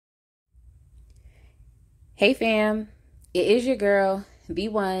Hey fam, it is your girl, the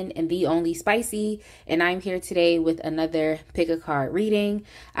one and the only Spicy, and I'm here today with another pick a card reading.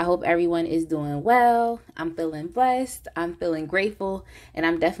 I hope everyone is doing well. I'm feeling blessed, I'm feeling grateful, and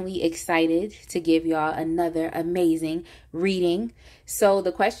I'm definitely excited to give y'all another amazing reading. So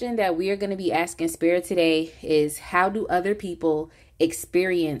the question that we are going to be asking Spirit today is, how do other people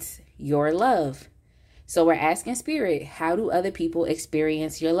experience your love? So we're asking Spirit, how do other people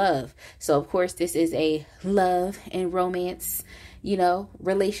experience your love? So of course, this is a love and romance,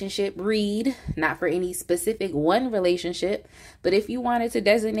 relationship read, not for any specific one relationship. But if you wanted to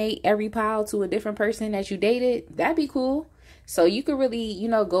designate every pile to a different person that you dated, that'd be cool. So you could really,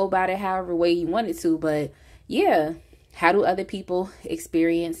 go about it however way you wanted to. But yeah, how do other people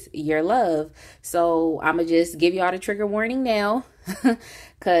experience your love? So I'm going to just give y'all the trigger warning now.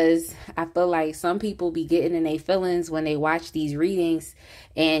 Because I feel like some people be getting in their feelings when they watch these readings,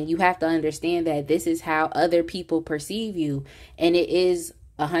 and you have to understand that this is how other people perceive you, and it is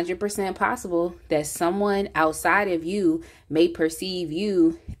 100% possible that someone outside of you may perceive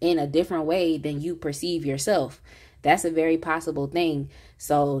you in a different way than you perceive yourself. That's a very possible thing.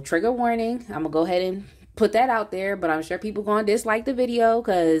 So trigger warning, I'm gonna go ahead and put that out there, but I'm sure people gonna dislike the video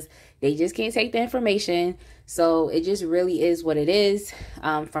because they just can't take the information. So it just really is what it is.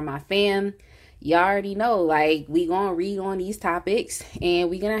 For my fam, y'all already know, like, we gonna read on these topics and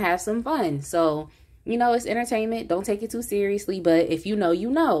we gonna have some fun. So, it's entertainment. Don't take it too seriously, but if you know, you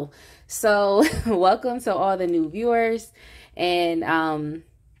know. So welcome to all the new viewers, and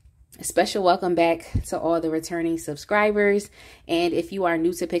a special welcome back to all the returning subscribers. And if you are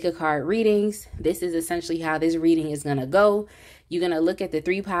new to pick a card readings, this is essentially how this reading is gonna go. You're going to look at the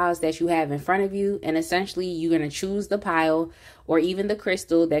 3 piles that you have in front of you, and essentially you're going to choose the pile or even the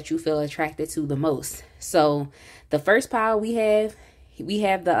crystal that you feel attracted to the most. So the first pile we have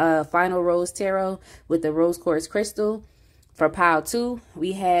the Final Rose Tarot with the Rose Quartz Crystal. For pile 2,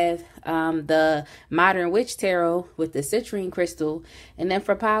 we have the Modern Witch Tarot with the Citrine Crystal. And then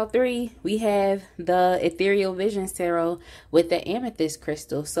for pile 3, we have the Ethereal Visions Tarot with the Amethyst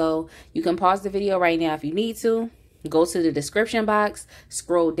Crystal. So you can pause the video right now if you need to. Go to the description box,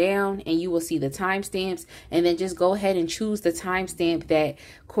 scroll down, and you will see the timestamps. And then just go ahead and choose the timestamp that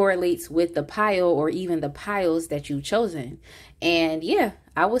correlates with the pile or even the piles that you've chosen. And yeah,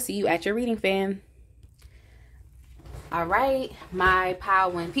 I will see you at your reading, fam. All right, my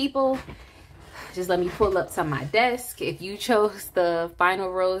pile 1 people. Just let me pull up to my desk. If you chose the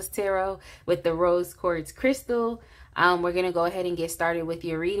Final Rose Tarot with the Rose Quartz Crystal, we're going to go ahead and get started with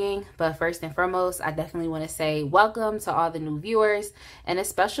your reading. But first and foremost, I definitely want to say welcome to all the new viewers and a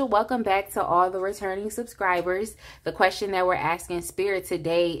special welcome back to all the returning subscribers. The question that we're asking Spirit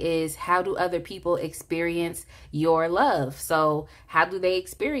today is, how do other people experience your love? So how do they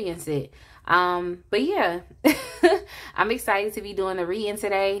experience it? But yeah, I'm excited to be doing the reading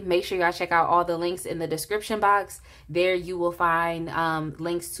today. Make sure y'all check out all the links in the description box. There you will find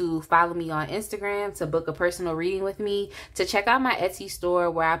links to follow me on Instagram, to book a personal reading with me, to check out my Etsy store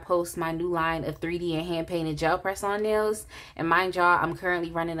where I post my new line of 3D and hand painted gel press on nails. And mind y'all, I'm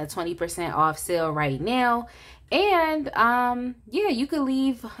currently running a 20% off sale right now. And yeah, you could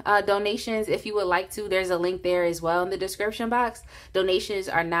leave donations if you would like to. There's a link there as well in the description box. Donations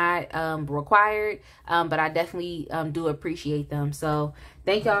are not required, but I definitely do appreciate them. So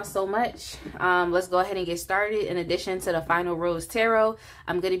thank y'all so much. Let's go ahead and get started. In addition to the Final Rose Tarot,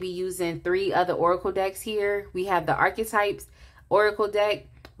 I'm going to be using 3 other oracle decks here. We have the Archetypes Oracle deck,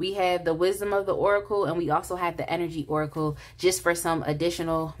 we have the Wisdom of the Oracle, and we also have the Energy Oracle, just for some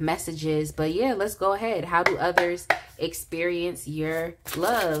additional messages. But yeah, let's go ahead. How do others experience your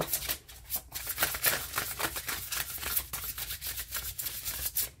love?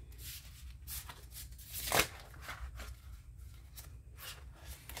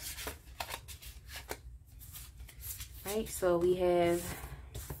 Right, so we have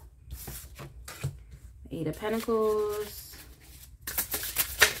 8 of Pentacles,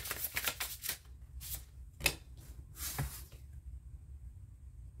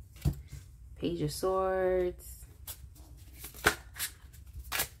 Page of Swords,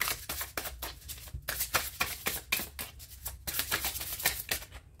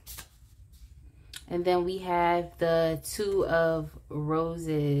 and then we have the 2 of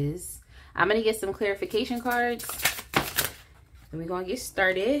Roses. I'm going to get some clarification cards, and we're going to get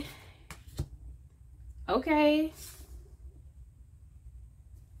started. Okay.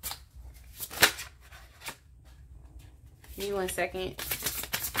 Give me 1 second.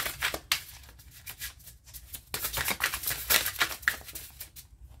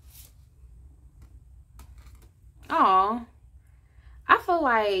 Aw, I feel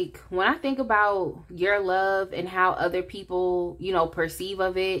like like when I think about your love and how other people, you know, perceive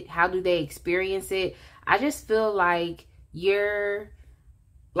of it, how do they experience it? I just feel like your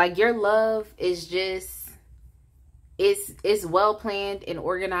love is just, it's well planned and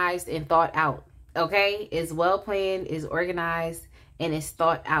organized and thought out. Okay? It's well planned, it's organized, and it's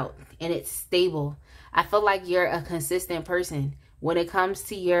thought out, and it's stable. I feel like you're a consistent person. When it comes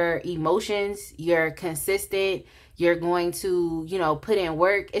to your emotions, you're consistent. You're going to, you know, put in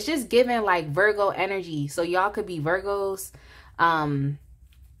work. It's just giving like Virgo energy. So y'all could be Virgos,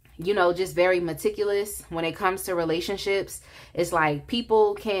 you know, just very meticulous when it comes to relationships. It's like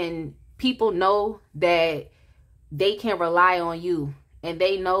people know that they can rely on you, and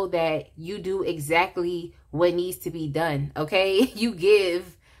they know that you do exactly what needs to be done. Okay? You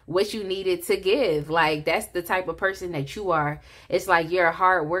give what you needed to give. Like, that's the type of person that you are. It's like you're a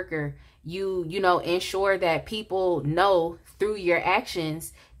hard worker. You know, ensure that people know through your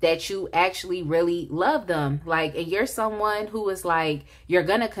actions that you actually really love them. Like, and you're someone who is like, you're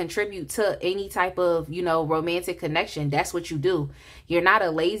gonna contribute to any type of, you know, romantic connection. That's what you do. You're not a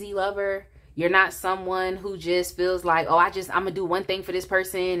lazy lover. You're not someone who just feels like, oh, I'm gonna do one thing for this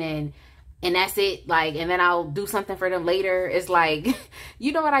person and that's it. Like, and then I'll do something for them later. It's like,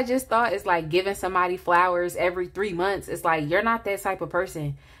 you know what I just thought? It's like giving somebody flowers every 3 months. It's like, you're not that type of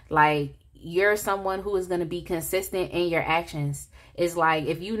person. Like, you're someone who is going to be consistent in your actions. It's like,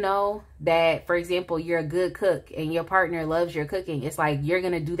 if you know that, for example, you're a good cook and your partner loves your cooking, it's like you're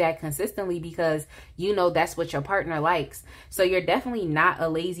going to do that consistently because you know that's what your partner likes. So you're definitely not a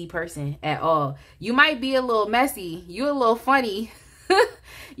lazy person at all. You might be a little messy. You're a little funny.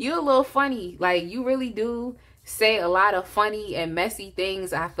 You're a little funny. Like, you really do say a lot of funny and messy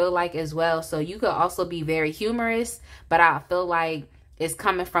things, I feel like, as well. So you could also be very humorous, but I feel like it's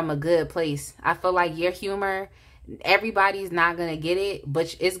coming from a good place. I feel like your humor, everybody's not going to get it,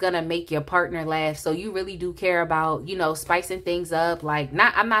 but it's going to make your partner laugh. So you really do care about, you know, spicing things up. Like,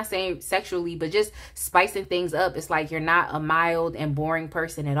 I'm not saying sexually, but just spicing things up. It's like you're not a mild and boring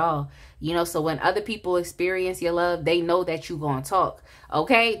person at all. You know, so when other people experience your love, they know that you're going to talk.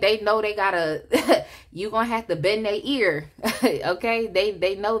 Okay? They know they got to, you're going to have to bend their ear. Okay?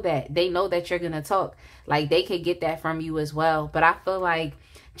 They know that. They know that you're going to talk. Like, they could get that from you as well. But I feel like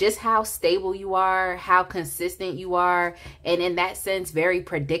just how stable you are, how consistent you are, and in that sense, very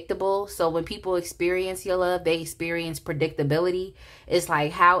predictable. So when people experience your love, they experience predictability. It's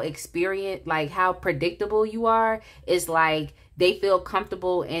like how predictable you are. It's like they feel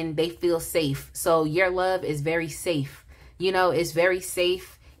comfortable and they feel safe. So your love is very safe. You know, it's very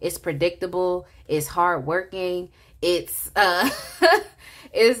safe. It's predictable. It's hardworking. It's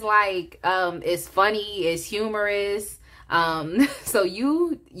it's like it's funny. It's humorous. So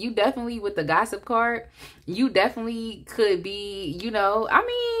you definitely, with the gossip card, you definitely could be, you know, I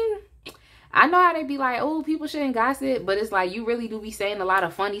mean, I know how they be like, oh, people shouldn't gossip, but it's like, you really do be saying a lot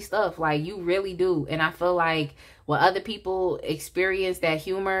of funny stuff. Like, you really do. And I feel like when other people experience that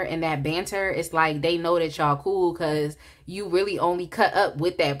humor and that banter, it's like they know that y'all cool because you really only cut up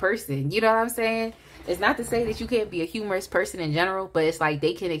with that person. You know what I'm saying? It's not to say that you can't be a humorous person in general, but it's like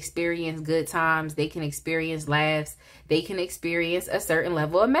they can experience good times. They can experience laughs. They can experience a certain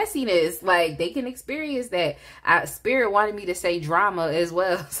level of messiness. Like, they can experience that. Spirit wanted me to say drama as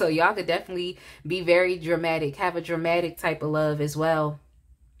well. So y'all could definitely be very dramatic, have a dramatic type of love as well.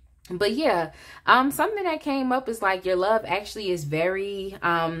 But yeah, something that came up is like your love actually is very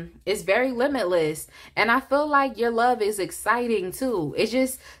limitless. And I feel like your love is exciting too. It's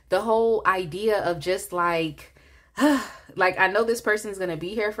just the whole idea of just like, like, I know this person is going to be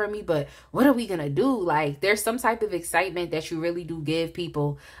here for me, but what are we going to do? Like, there's some type of excitement that you really do give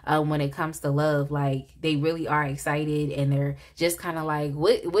people when it comes to love. Like, they really are excited and they're just kind of like,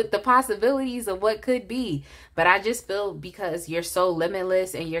 with the possibilities of what could be. But I just feel because you're so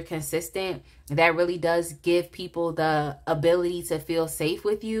limitless and you're consistent, that really does give people the ability to feel safe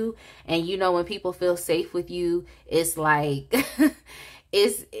with you. And, you know, when people feel safe with you, it's like...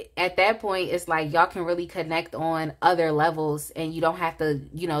 Is at that point, it's like y'all can really connect on other levels and you don't have to,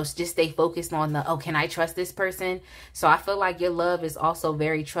 you know, just stay focused on the, oh, can I trust this person? So I feel like your love is also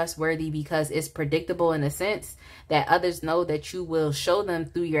very trustworthy because it's predictable in the sense that others know that you will show them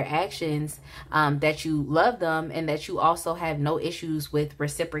through your actions that you love them and that you also have no issues with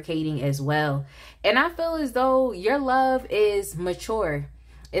reciprocating as well. And I feel as though your love is mature.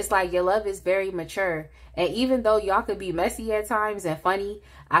 It's like your love is very mature. And even though y'all could be messy at times and funny,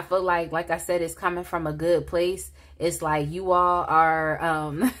 I feel like I said, it's coming from a good place. It's like you all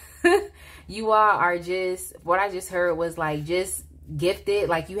are, you all are just, what I just heard was like just gifted.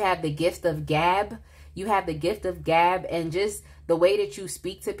 Like, you have the gift of gab. you have the gift of gab, and just the way that you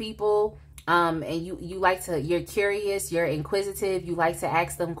speak to people. And you're curious, you're inquisitive, you like to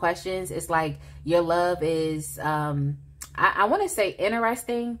ask them questions. It's like your love is, I want to say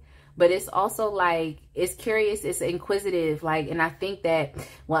interesting, but it's also like, it's curious, it's inquisitive. Like, and I think that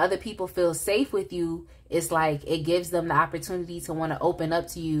when other people feel safe with you, it's like it gives them the opportunity to want to open up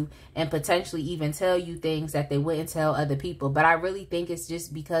to you and potentially even tell you things that they wouldn't tell other people. But I really think it's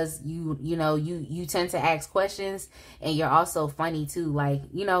just because you tend to ask questions, and you're also funny too. Like,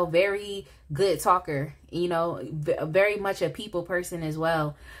 very good talker, very much a people person as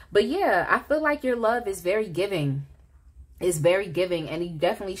well. But yeah, I feel like your love is very giving. It's very giving, and you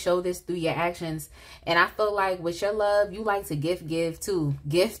definitely show this through your actions. And I feel like with your love, you like to give too.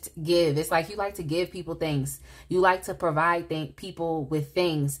 Gift, give. It's like you like to give people things. You like to provide people with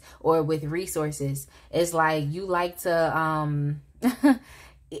things or with resources. It's like you like to,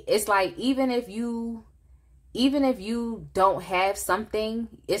 it's like even if you don't have something,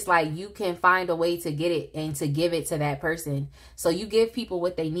 it's like you can find a way to get it and to give it to that person. So you give people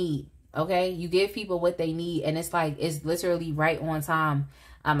what they need. Okay, you give people what they need, and it's like, it's literally right on time.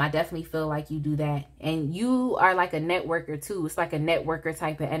 I definitely feel like you do that. And you are like a networker too. It's like a networker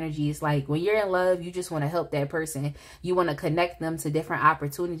type of energy. It's like when you're in love, you just want to help that person. You want to connect them to different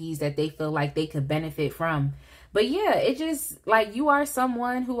opportunities that they feel like they could benefit from. But yeah, it just like, you are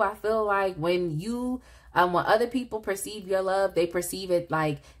someone who I feel like when other people perceive your love, they perceive it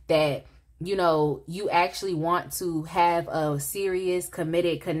like that, you actually want to have a serious,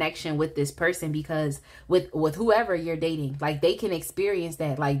 committed connection with this person, because with whoever you're dating, like they can experience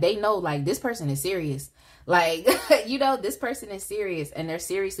that. Like they know, like, this person is serious. Like, this person is serious, and they're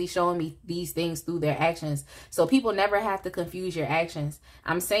seriously showing me these things through their actions. So people never have to confuse your actions.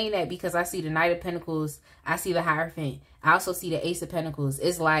 I'm saying that because I see the Knight of Pentacles. I see the Hierophant. I also see the Ace of Pentacles.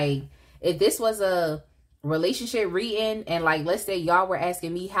 It's like, if this was a relationship reading, and like, let's say y'all were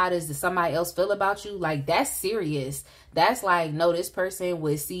asking me, how does somebody else feel about you? Like, that's serious. That's like, no, this person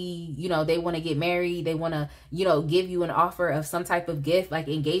would see, they want to get married. They want to, give you an offer of some type of gift, like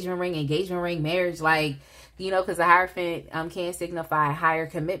engagement ring, marriage, like, because the Hierophant can signify higher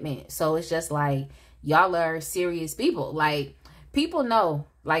commitment. So it's just like, y'all are serious people. Like, people know.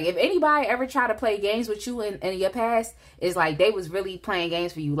 Like, if anybody ever try to play games with you in your past, it's like they was really playing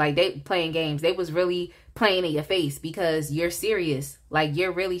games for you. Like, they playing games. They was really playing in your face, because you're serious. Like,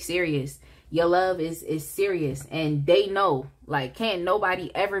 you're really serious. Your love is serious, and they know. Like, can't nobody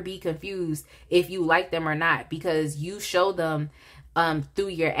ever be confused if you like them or not, because you show them through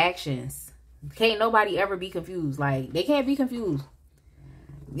your actions. Can't nobody ever be confused. Like, they can't be confused.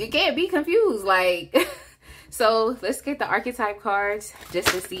 You can't be confused. Like, so let's get the archetype cards just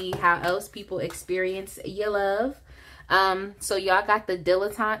to see how else people experience your love. So y'all got the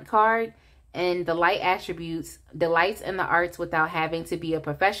dilettante card, and the light attributes: delights in the arts without having to be a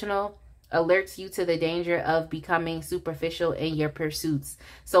professional, alerts you to the danger of becoming superficial in your pursuits.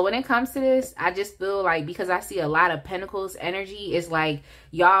 So when it comes to this, I just feel like, because I see a lot of Pentacles energy, it's like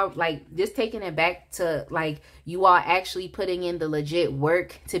y'all, like, just taking it back to like, you all actually putting in the legit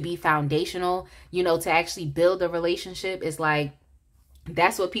work to be foundational, to actually build a relationship. Is like,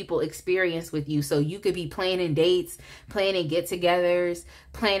 that's what people experience with you. So you could be planning dates, planning get-togethers,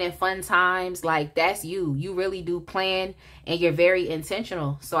 planning fun times. Like, that's you. You really do plan, and you're very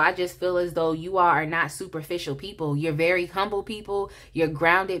intentional. So I just feel as though you all are not superficial people. You're very humble people. You're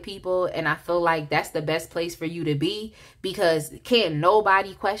grounded people. And I feel like that's the best place for you to be, because can't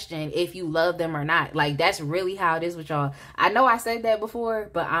nobody question if you love them or not. Like, that's really how it is with y'all. I know I said that before,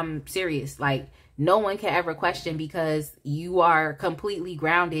 but I'm serious. Like, no one can ever question, because you are completely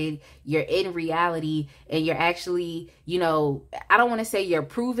grounded. You're in reality, and you're actually, I don't want to say you're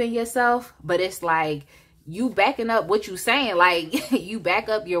proving yourself, but it's like you backing up what you saying. Like, you back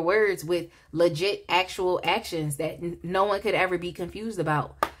up your words with legit actual actions that no one could ever be confused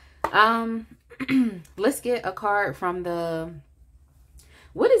about. Let's get a card from the,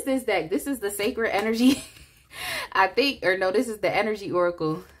 what is this deck? This is the Sacred Energy. I think, or no, this is the Energy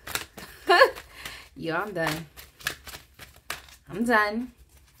Oracle. Yo, I'm done. I'm done.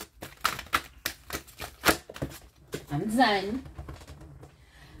 I'm done.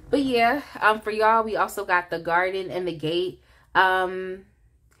 But yeah, for y'all, we also got the Garden and the Gate.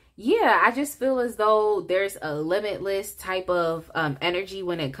 Yeah, I just feel as though there's a limitless type of energy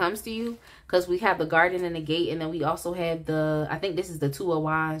when it comes to you, because we have the Garden and the Gate, and then we also have the, I think this is the Two of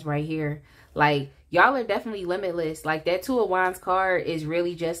Wands right here. Like, y'all are definitely limitless. Like, that Two of Wands card is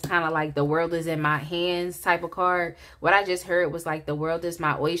really just kind of like the world is in my hands type of card. What I just heard was like the world is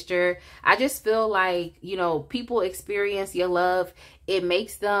my oyster. I just feel like, people experience your love. It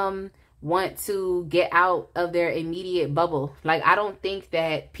makes them want to get out of their immediate bubble. Like, I don't think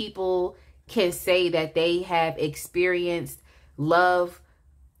that people can say that they have experienced love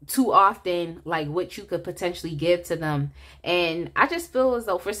too often, like what you could potentially give to them. And I just feel as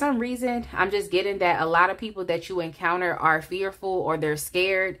though for some reason, I'm just getting that a lot of people that you encounter are fearful or they're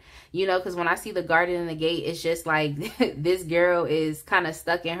scared, you know, because when I see the garden and the gate, it's just like this girl is kind of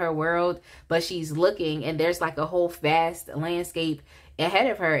stuck in her world, but she's looking and there's like a whole vast landscape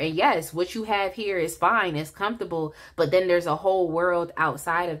ahead of her. And yes, what you have here is fine, it's comfortable, but then there's a whole world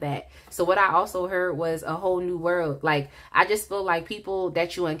outside of that. So what I also heard was a whole new world. Like, I just feel like people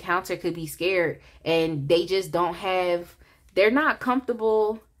that you encounter could be scared and they just don't have, they're not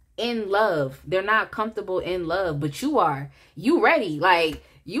comfortable in love. They're not comfortable in love, but you are. You ready. Like,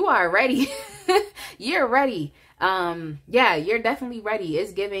 you are ready. You're ready. Yeah, you're definitely ready.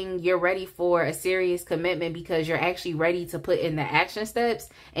 It's giving you're ready for a serious commitment because you're actually ready to put in the action steps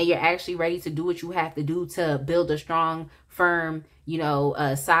and you're actually ready to do what you have to do to build a strong, firm, you know,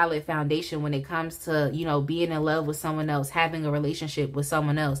 a solid foundation when it comes to, you know, being in love with someone else, having a relationship with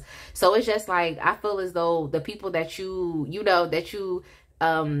someone else. So it's just like, I feel as though the people that you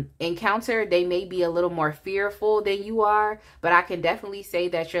encounter, they may be a little more fearful than you are, but I can definitely say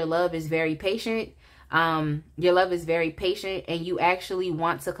that your love is very patient. Your love is very patient and you actually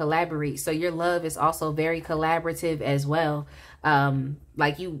want to collaborate. So your love is also very collaborative as well.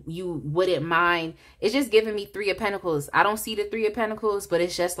 Like you wouldn't mind. It's just giving me Three of Pentacles. I don't see the Three of Pentacles, but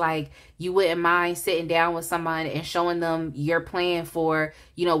it's just like you wouldn't mind sitting down with someone and showing them your plan for,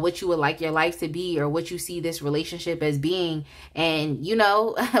 you know, what you would like your life to be or what you see this relationship as being. And, you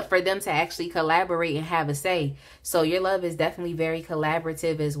know, for them to actually collaborate and have a say. So your love is definitely very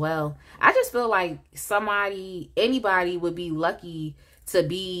collaborative as well. I just feel like anybody would be lucky to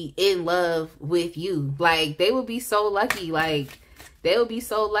be in love with you. Like, they would be so lucky. Like, they would be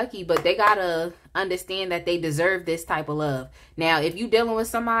so lucky, but they gotta understand that they deserve this type of love. Now, if you dealing with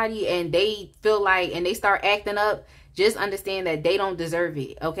somebody and they feel like, and they start acting up, just understand that they don't deserve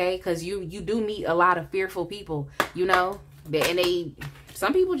it, okay? Because you do meet a lot of fearful people, you know, and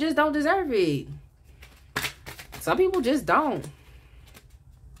some people just don't deserve it. Some people just don't.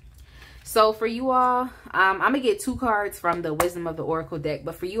 So for you all, I'm going to get 2 cards from the Wisdom of the Oracle deck.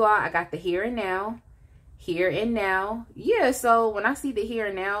 But for you all, I got the Here and Now. Here and Now. Yeah, so when I see the Here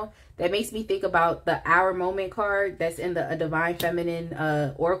and Now, that makes me think about the Our Moment card that's in the Divine Feminine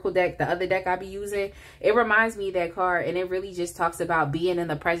Oracle deck, the other deck I be using. It reminds me of that card, and it really just talks about being in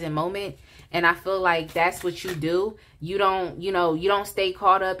the present moment. And I feel like that's what you do. You don't, you know, you don't stay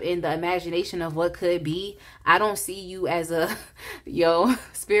caught up in the imagination of what could be. I don't see you as a,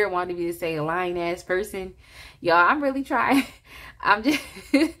 Spirit wanted me to say a lying ass person. Y'all, I'm really trying. I'm just,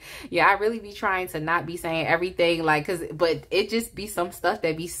 yeah, I really be trying to not be saying everything like, but it just be some stuff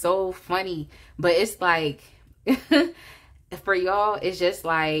that be so funny. But it's like, for y'all, it's just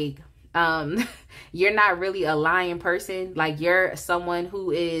like, you're not really a lying person. Like, you're someone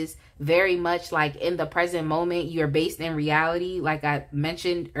who is very much like in the present moment. You're based in reality. Like I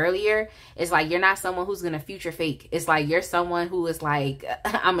mentioned earlier, it's like you're not someone who's gonna future fake. It's like you're someone who is like,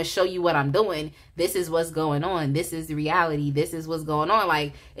 I'm gonna show you what I'm doing. This is what's going on. This is the reality. This is what's going on.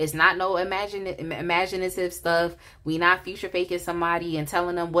 Like, it's not no imaginative stuff. We not future faking somebody and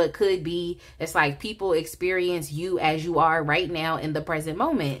telling them what could be. It's like people experience you as you are right now in the present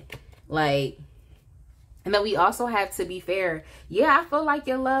moment. Like, and then we also have to be fair. Yeah, I feel like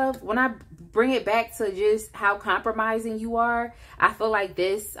your love, when I bring it back to just how compromising you are, I feel like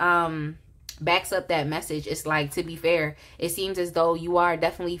this backs up that message. It's like, to be fair, it seems as though you are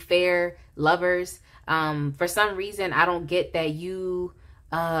definitely fair lovers. For some reason, I don't get that you,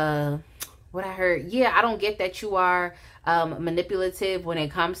 what I heard, yeah, I don't get that you are manipulative when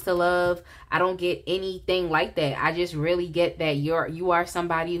it comes to love. I don't get anything like that. I just really get that you are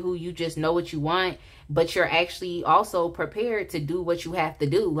somebody who you just know what you want, but you're actually also prepared to do what you have to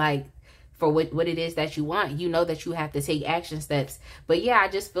do, like for what it is that you want. You know that you have to take action steps. But yeah, I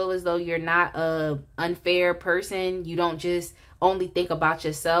just feel as though you're not a unfair person. You don't just only think about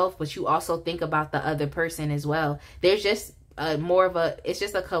yourself, but you also think about the other person as well. There's just it's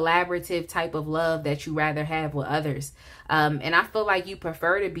just a collaborative type of love that you rather have with others. And I feel like you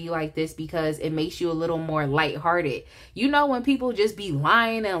prefer to be like this because it makes you a little more lighthearted. You know, when people just be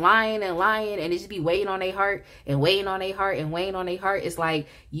lying and lying and lying and it just be weighing on their heart and weighing on their heart and weighing on their heart, it's like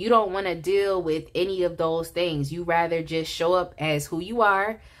you don't want to deal with any of those things. You rather just show up as who you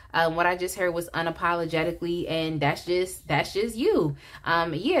are. What I just heard was unapologetically, and that's just you.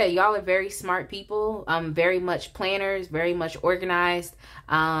 Yeah, y'all are very smart people, very much planners, very much organized,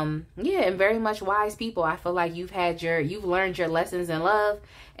 yeah, and very much wise people. I feel like you've learned your lessons in love,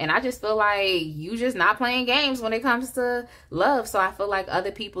 and I just feel like you just not playing games when it comes to love. So I feel like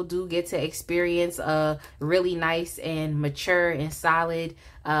other people do get to experience a really nice and mature and solid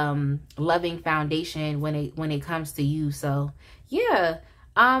loving foundation when it comes to you. So yeah,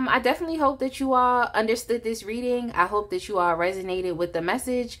 I definitely hope that you all understood this reading. I hope that you all resonated with the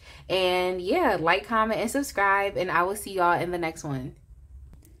message, and yeah, like, comment, and subscribe, and I will see y'all in the next one.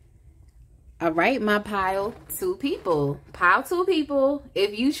 All right, my pile two people,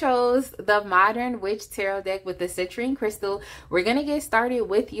 if you chose the Modern Witch Tarot deck with the citrine crystal, we're going to get started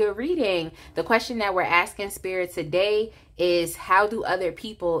with your reading. The question that we're asking Spirit today is, how do other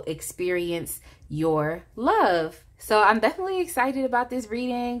people experience your love? So I'm definitely excited about this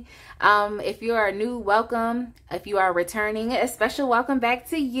reading. If you are new, welcome. If you are returning, a special welcome back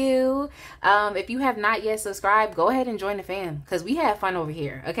to you. If you have not yet subscribed, go ahead and join the fam, because we have fun over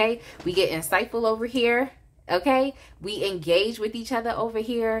here, okay? We get insightful over here, okay? We engage with each other over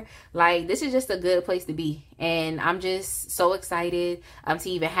here. Like, this is just a good place to be, and I'm just so excited to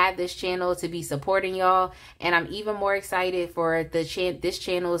even have this channel, to be supporting y'all, and I'm even more excited for this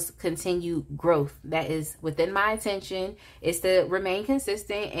channel's continued growth. That is within my intention, is to remain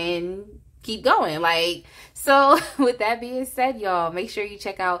consistent and keep going. Like, so with that being said, y'all, make sure you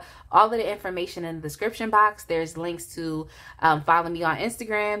check out all of the information in the description box. There's links to follow me on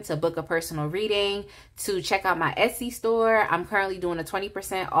Instagram, to book a personal reading, to check out my Etsy store. I'm currently doing a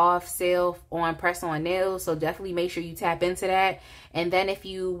 20% off sale on press-on nails, so definitely make sure you tap into that. And then if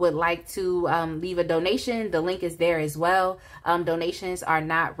you would like to leave a donation, the link is there as well. Donations are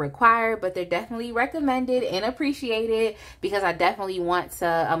not required, but they're definitely recommended and appreciated, because I definitely want to,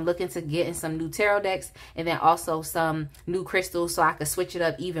 I'm looking to get in some new tarot decks, and then also some new crystals, so I could switch it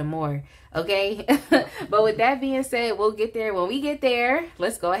up even more. Okay. But with that being said, we'll get there when we get there.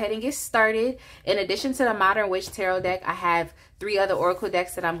 Let's go ahead and get started. In addition to the Modern Witch Tarot deck, I have 3 other oracle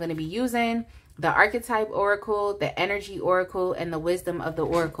decks that I'm going to be using: the Archetype Oracle, the Energy Oracle, and the Wisdom of the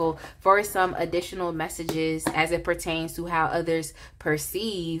Oracle, for some additional messages as it pertains to how others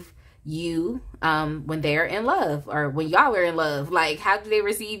perceive you when they're in love, or when y'all are in love. Like, how do they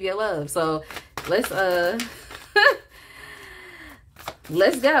receive your love? So let's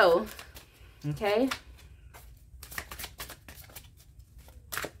let's go. Okay.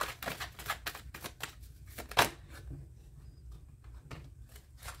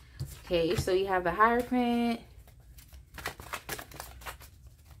 Okay, so you have the Hierophant,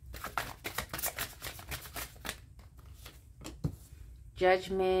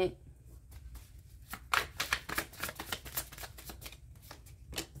 Judgment,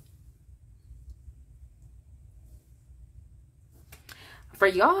 for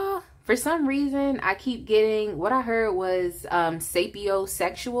y'all, for some reason, I keep getting, what I heard was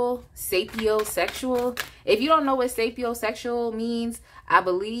sapiosexual. If you don't know what sapiosexual means, I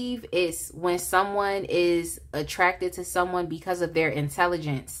believe it's when someone is attracted to someone because of their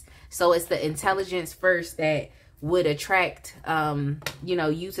intelligence. So it's the intelligence first that would attract, you know,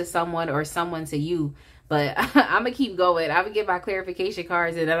 you to someone, or someone to you. But I'm going to keep going. I'm going to get my clarification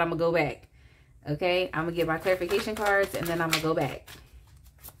cards, and then I'm going to go back. Okay, I'm going to get my clarification cards, and then I'm going to go back.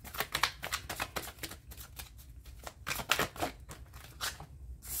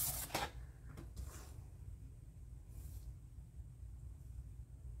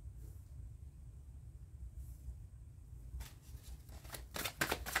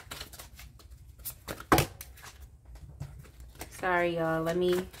 Sorry, y'all. Let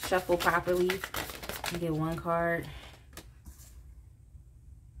me shuffle properly and get one card.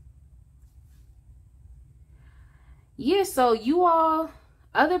 Yeah, so you all,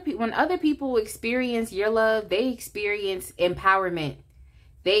 when other people experience your love, they experience empowerment.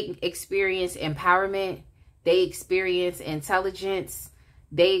 They experience empowerment. They experience intelligence.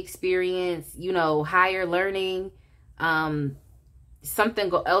 They experience, you know, higher learning.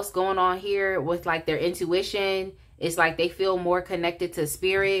 Something else going on here with, like, their intuition. It's like they feel more connected to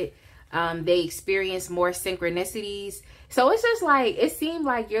spirit. They experience more synchronicities. So it's just like, it seemed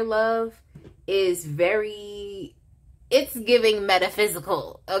like your love is very, it's giving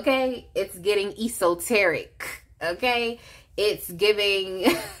metaphysical, okay? It's getting esoteric, okay? It's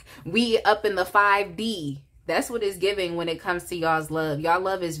giving, we up in the 5D. That's what it's giving when it comes to y'all's love. Y'all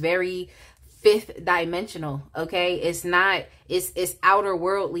love is very 5th dimensional, okay? It's not, it's outer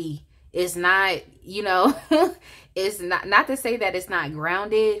worldly. It's not, you know, it's not to say that it's not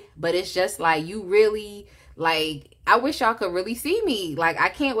grounded, but it's just like, you really, Like, I wish y'all could really see me. Like, I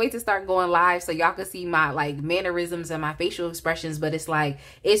can't wait to start going live so y'all can see my like mannerisms and my facial expressions. But it's like,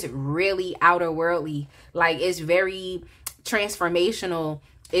 it's really outer worldly. Like, it's very transformational.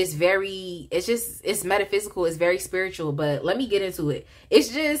 It's metaphysical. It's very spiritual. But let me get into it. It's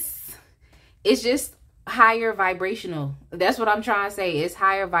just higher vibrational. That's what I'm trying to say. It's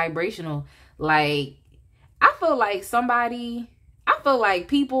higher vibrational. Like, I feel like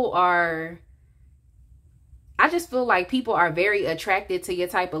people are very attracted to your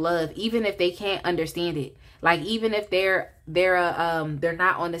type of love, even if they can't understand it. Like, even if they're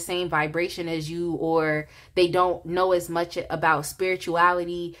not on the same vibration as you, or they don't know as much about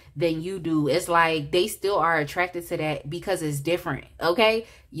spirituality than you do. It's like they still are attracted to that because it's different. Okay,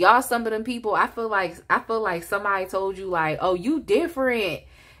 y'all, some of them people, I feel like somebody told you like, oh, you different.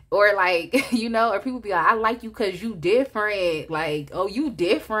 Or like, you know, or people be like, I like you because you different. Like, oh, you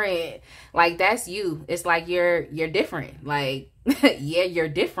different. Like, that's you. It's like you're different. Like, yeah, you're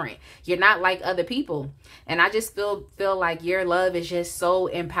different. You're not like other people. And I just feel like your love is just so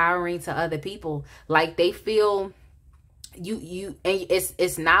empowering to other people. Like, they feel you and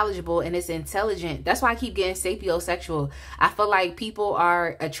it's knowledgeable and it's intelligent. That's why I keep getting sapiosexual. I feel like people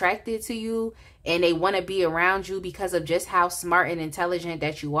are attracted to you and they want to be around you because of just how smart and intelligent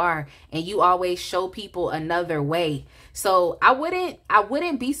that you are, and you always show people another way. So I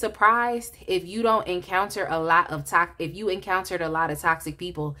wouldn't be surprised if you don't encounter if you encountered a lot of toxic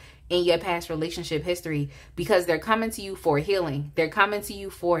people in your past relationship history, because they're coming to you for healing. They're coming to you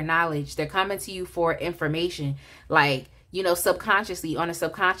for knowledge. They're coming to you for information. Like, you know, subconsciously, on a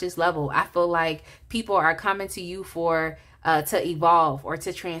subconscious level, I feel like people are coming to you for to evolve or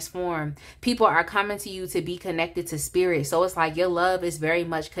to transform. People are coming to you to be connected to spirit. So it's like your love is very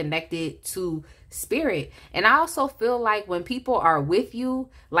much connected to spirit. And I also feel like when people are with you,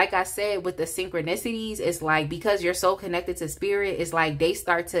 like I said, with the synchronicities, it's like because you're so connected to spirit, it's like they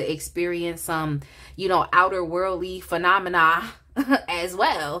start to experience some, you know, outer worldly phenomena as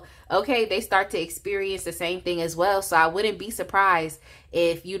well. Okay, they start to experience the same thing as well. So I wouldn't be surprised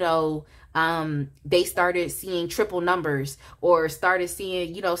if, you know, they started seeing triple numbers, or started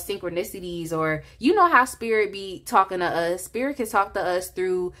seeing, you know, synchronicities, or, you know, how spirit be talking to us. Spirit can talk to us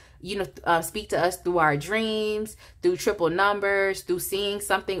through, you know, speak to us through our dreams, through triple numbers, through seeing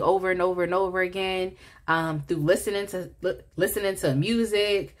something over and over and over again, through listening to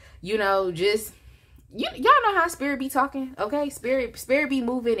music, you know, just, y'all know how spirit be talking. Okay, spirit be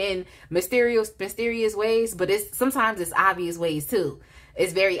moving in mysterious ways, but sometimes it's obvious ways too.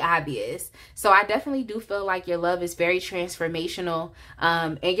 It's very obvious. So I definitely do feel like your love is very transformational,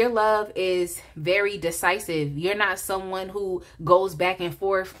 and your love is very decisive. You're not someone who goes back and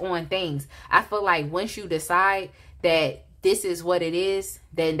forth on things. I feel like once you decide that this is what it is,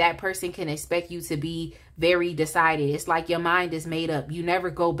 then that person can expect you to be very decided. It's like your mind is made up. You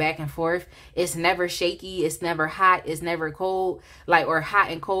never go back and forth. It's never shaky. It's never hot. It's never cold, like, or hot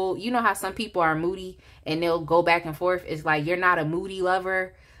and cold. You know how some people are moody and they'll go back and forth. It's like you're not a moody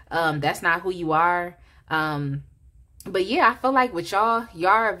lover. That's not who you are. But yeah, I feel like with y'all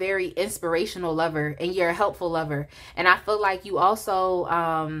are a very inspirational lover, and you're a helpful lover. And I feel like you also,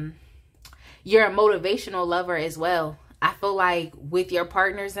 you're a motivational lover as well. I feel like with your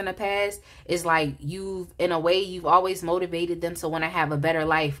partners in the past, it's like in a way, you've always motivated them to want to have a better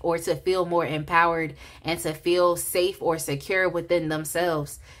life, or to feel more empowered and to feel safe or secure within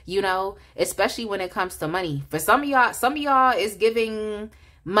themselves, you know, especially when it comes to money. For some of y'all is giving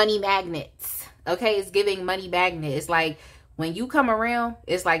money magnets. Okay, it's giving money magnet. It's like when you come around,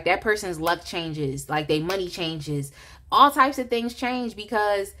 it's like that person's luck changes, like their money changes. All types of things change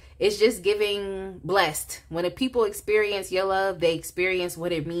because it's just giving blessed. When the people experience your love, they experience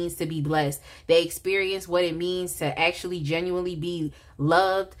what it means to be blessed. They experience what it means to actually genuinely be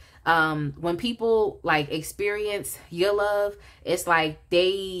loved. When people like experience your love, it's like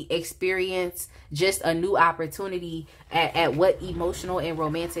they experience just a new opportunity at what emotional and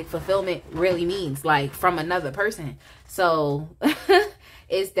romantic fulfillment really means, like from another person. So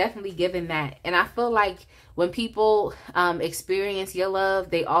it's definitely given that. And I feel like when people experience your love,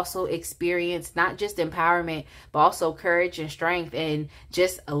 they also experience not just empowerment, but also courage and strength, and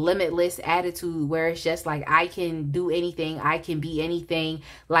just a limitless attitude where it's just like, I can do anything, I can be anything.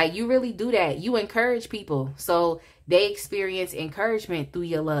 Like, you really do that. You encourage people, so they experience encouragement through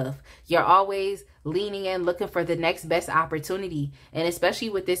your love. You're always leaning in, looking for the next best opportunity. And especially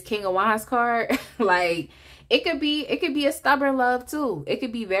with this King of Wands card, like, it could be a stubborn love too. It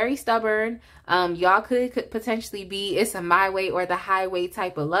could be very stubborn. Y'all could potentially be, it's a my way or the highway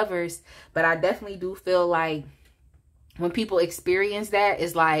type of lovers. But I definitely do feel like when people experience that,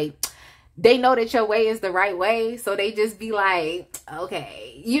 it's like they know that your way is the right way. So they just be like,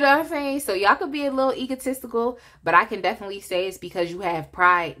 okay, you know what I'm saying? So y'all could be a little egotistical, but I can definitely say it's because you have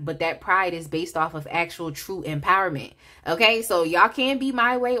pride, but that pride is based off of actual true empowerment. Okay, so y'all can be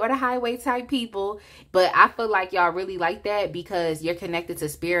my way or the highway type people, but I feel like y'all really like that because you're connected to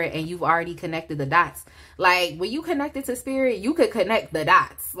spirit and you've already connected the dots. Like when you connected to spirit, you could connect the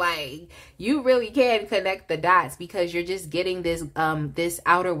dots. Like you really can connect the dots because you're just getting this this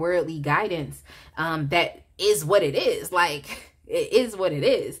outer worldly guidance that is what it is. Like it is what it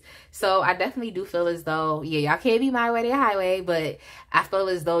is. So I definitely do feel as though, yeah, y'all can't be my way or the highway, but I feel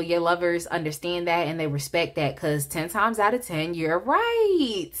as though your lovers understand that and they respect that, because 10 times out of 10, you're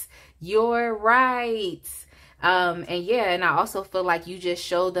right. You're right. And yeah, and I also feel like you just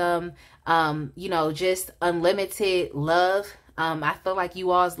show them, you know, just unlimited love. I feel like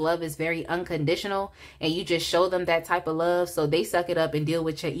you all's love is very unconditional and you just show them that type of love. So they suck it up and deal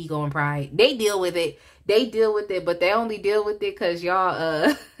with your ego and pride. They deal with it. They deal with it, but they only deal with it because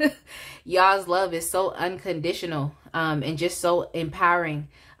y'all, y'all's love is so unconditional, and just so empowering.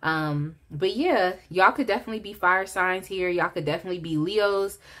 But yeah, y'all could definitely be fire signs here. Y'all could definitely be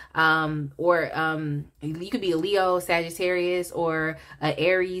Leos, or you could be a Leo, Sagittarius, or a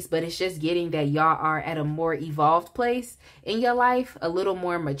Aries, but it's just getting that y'all are at a more evolved place in your life, a little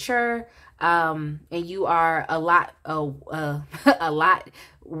more mature, and you are a lot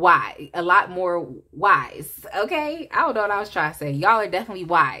more wise. Okay, I don't know what I was trying to say. Y'all are definitely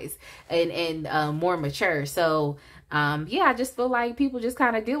wise and more mature. So yeah, I just feel like people just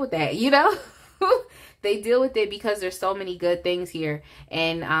kind of deal with that, you know. They deal with it because there's so many good things here.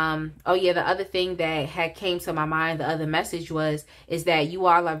 And oh yeah, the other thing that had came to my mind, the other message is that you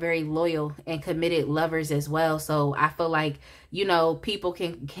all are very loyal and committed lovers as well. So I feel like, you know, people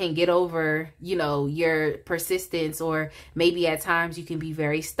can get over, you know, your persistence, or maybe at times you can be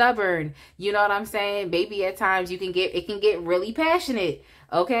very stubborn. You know what I'm saying? Maybe at times it can get really passionate.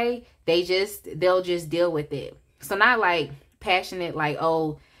 Okay, they'll just deal with it. So not like passionate, like,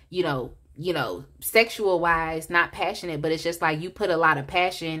 oh, you know, sexual wise, not passionate, but it's just like you put a lot of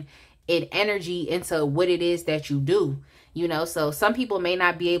passion and energy into what it is that you do, you know. So some people may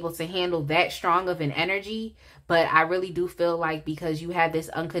not be able to handle that strong of an energy, but I really do feel like because you have this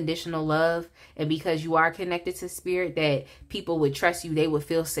unconditional love and because you are connected to spirit, that people would trust you. They would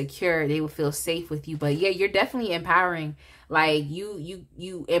feel secure. They would feel safe with you. But yeah, you're definitely empowering. Like you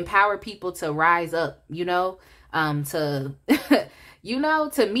empower people to rise up, you know, to you know,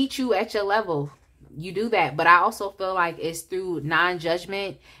 to meet you at your level. You do that. But I also feel like it's through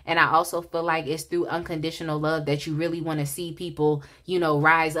non-judgment, and I also feel like it's through unconditional love that you really want to see people, you know,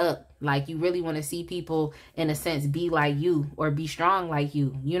 rise up. Like you really want to see people, in a sense, be like you, or be strong like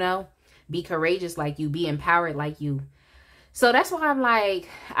you, you know, be courageous like you, be empowered like you. So that's why I'm like,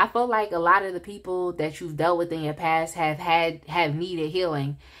 I feel like a lot of the people that you've dealt with in your past have needed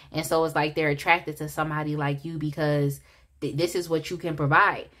healing. And so it's like they're attracted to somebody like you because this is what you can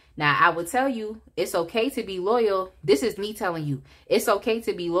provide. Now, I would tell you, it's okay to be loyal. This is me telling you, it's okay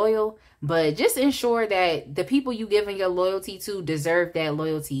to be loyal, but just ensure that the people you giving your loyalty to deserve that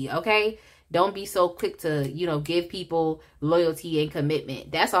loyalty, okay? Don't be so quick to, you know, give people loyalty and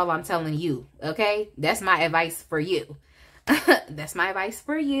commitment. That's all I'm telling you, okay? That's my advice for you. That's my advice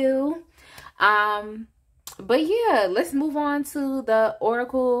for you. But yeah, let's move on to the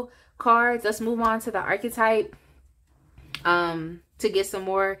oracle cards. Let's move on to the archetype. To get some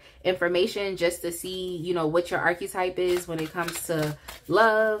more information, just to see, you know, what your archetype is when it comes to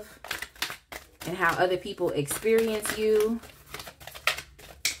love and how other people experience you.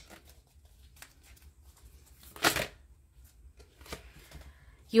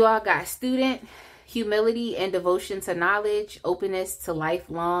 You all got student, humility and devotion to knowledge, openness to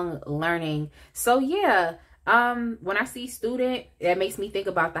lifelong learning. So yeah, when I see student, that makes me think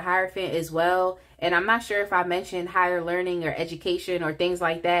about the Hierophant as well. And I'm not sure if I mentioned higher learning or education or things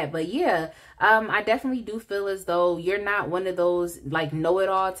like that, but yeah, I definitely do feel as though you're not one of those like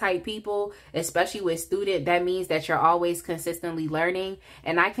know-it-all type people, especially with student. That means that you're always consistently learning.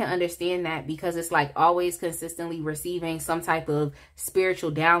 And I can understand that because it's like always consistently receiving some type of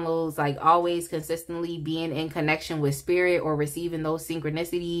spiritual downloads, like always consistently being in connection with spirit or receiving those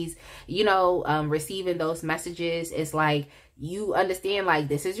synchronicities, you know, receiving those messages. It's like you understand, like,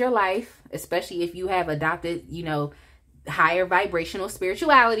 this is your life, especially if you have adopted, you know, higher vibrational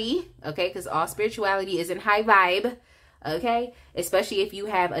spirituality, okay, because all spirituality is in high vibe, okay, especially if you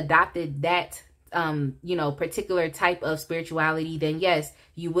have adopted that you know, particular type of spirituality, then yes,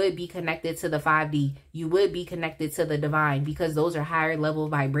 you would be connected to the 5D. You would be connected to the divine, because those are higher level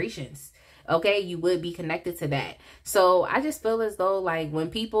vibrations, okay? You would be connected to that. So I just feel as though, like, when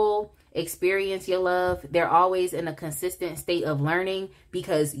people experience your love, they're always in a consistent state of learning,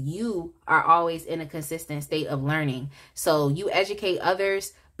 because you are always in a consistent state of learning. So you educate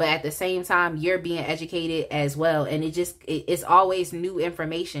others, but at the same time, you're being educated as well. And it's always new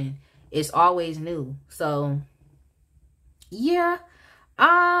information. It's always new. So yeah.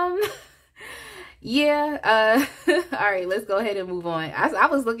 Yeah. All right, let's go ahead and move on. I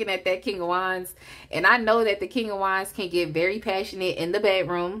was looking at that King of Wands, and I know that the King of Wands can get very passionate in the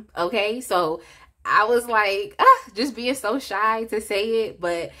bedroom. Okay, so I was like, just being so shy to say it,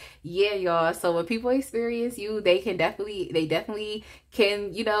 but yeah, y'all. So when people experience you, they definitely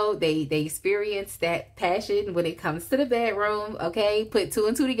can, you know, they experience that passion when it comes to the bedroom. Okay, put 2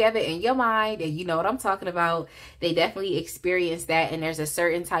 and 2 together in your mind, and you know what I'm talking about. They definitely experience that, and there's a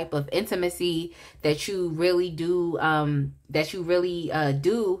certain type of intimacy that you really do,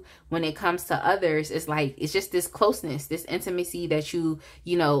 do when it comes to others. It's like, it's just this closeness, this intimacy that you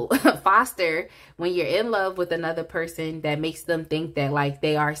know, foster when you're in love with another person, that makes them think that like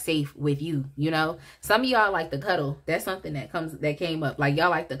they are safe with you. You know, some of y'all like the cuddle. That's something that came up. Like, y'all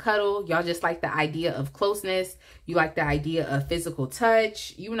like the cuddle. Y'all just like the idea of closeness. You like the idea of physical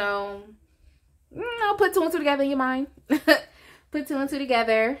touch. You know, put 2 and 2 together in your mind. Put 2 and 2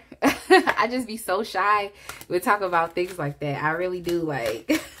 together. I just be so shy we talk about things like that. I really do,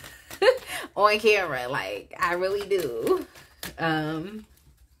 like on camera, like I really do.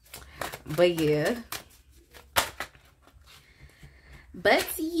 But yeah. But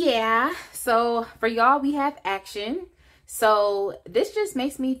yeah, so for y'all, we have action. So this just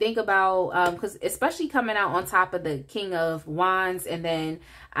makes me think about, because especially coming out on top of the King of Wands, and then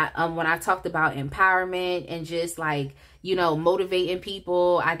when I talked about empowerment and just like, you know, motivating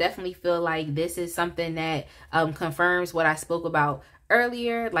people, I definitely feel like this is something that confirms what I spoke about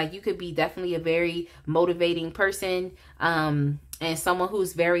earlier. Like, you could be definitely a very motivating person, and someone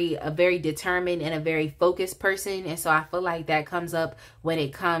who's very determined and a very focused person. And so I feel like that comes up when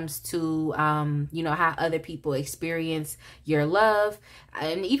it comes to, you know, how other people experience your love.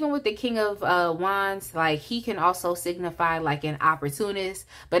 And even with the King of Wands, like, he can also signify like an opportunist,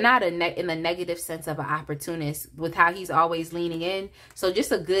 but not in the negative sense of an opportunist, with how he's always leaning in. So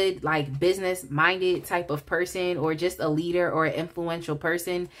just a good, like, business minded type of person, or just a leader or an influential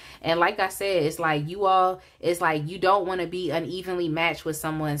person. And like I said, it's like it's like you don't want to be unevenly matched with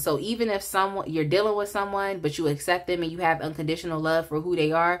someone. So even if you're dealing with someone, but you accept them and you have unconditional love for who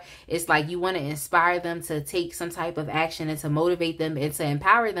they are, it's like you want to inspire them to take some type of action, and to motivate them and to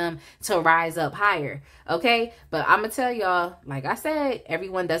empower them to rise up higher. Okay, but I'm gonna tell y'all, like I said,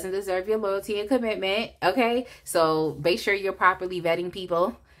 everyone doesn't deserve your loyalty and commitment. Okay, so make sure you're properly vetting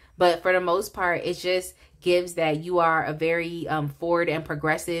people. But for the most part, it just gives that you are a very forward and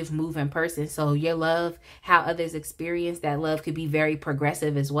progressive moving person. So your love, how others experience that love, could be very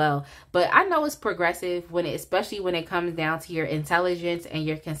progressive as well. But I know it's progressive especially when it comes down to your intelligence and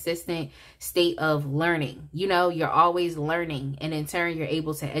your consistent state of learning. You know, you're always learning, and in turn, you're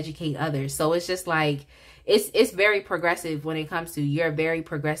able to educate others. So it's just like, it's very progressive when it comes to, you're a very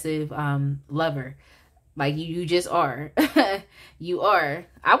progressive lover. Like, you just are. You are.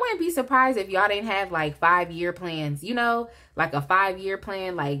 I wouldn't be surprised if y'all didn't have like 5-year plans, you know, like a 5-year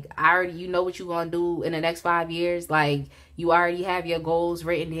plan. Like, you know what you're going to do in the next 5 years. Like, you already have your goals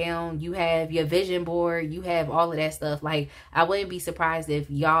written down. You have your vision board. You have all of that stuff. Like, I wouldn't be surprised if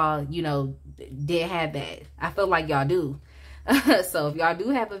y'all, you know, didn't have that. I feel like y'all do. So if y'all do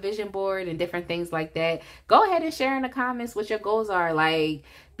have a vision board and different things like that, go ahead and share in the comments what your goals are. Like,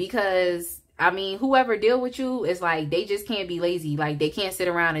 because I mean, whoever deal with you is like, they just can't be lazy. Like, they can't sit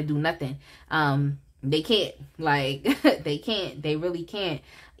around and do nothing. They can't, like, they can't, they really can't.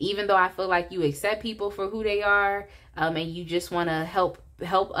 Even though I feel like you accept people for who they are, and you just want to help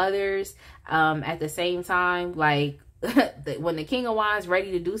others, at the same time, like, when the King of Wands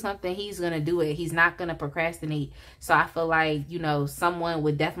ready to do something, he's going to do it. He's not going to procrastinate. So I feel like, you know, someone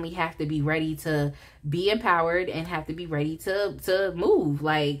would definitely have to be ready to be empowered, and have to be ready to move.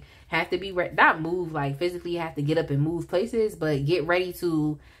 Like, have to be not move like physically, have to get up and move places, but get ready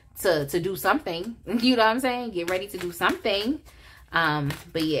to do something. You know what I'm saying? Get ready to do something.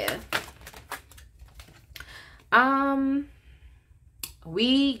 But yeah.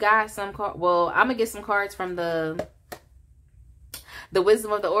 We got some well, I'm gonna get some cards from the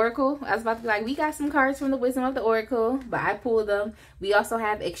Wisdom of the Oracle. I was about to be like, we got some cards from the Wisdom of the Oracle, but I pulled them. We also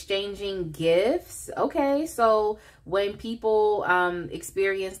have exchanging gifts. Okay, so when people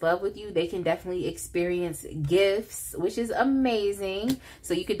experience love with you, they can definitely experience gifts, which is amazing.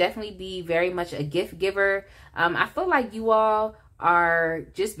 So you could definitely be very much a gift giver. I feel like you all are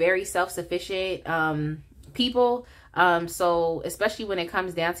just very self-sufficient people. So especially when it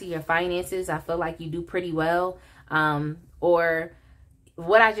comes down to your finances, I feel like you do pretty well. Or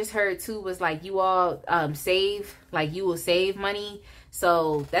what I just heard too was like you all save, like you will save money.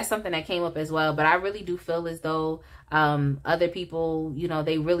 So that's something that came up as well. But I really do feel as though other people, you know,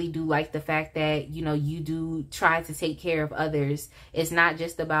 they really do like the fact that, you know, you do try to take care of others. It's not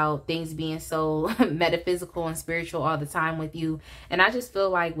just about things being so metaphysical and spiritual all the time with you. And I just feel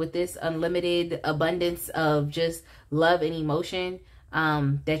like with this unlimited abundance of just love and emotion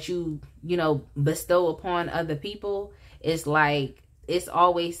that you know, bestow upon other people, it's like, it's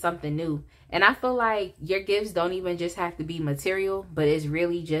always something new. And I feel like your gifts don't even just have to be material, but it's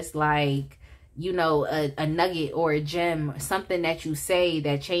really just like, you know, a nugget or a gem, something that you say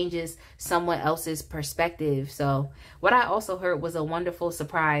that changes someone else's perspective. So what I also heard was a wonderful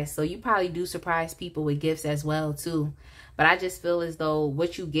surprise. So you probably do surprise people with gifts as well too. But I just feel as though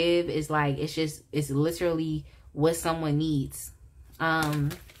what you give is like, it's literally what someone needs.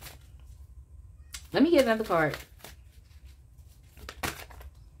 Let me get another card.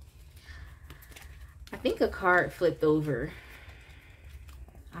 I think a card flipped over.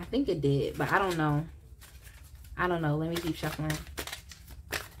 I think it did, but I don't know. I don't know. Let me keep shuffling.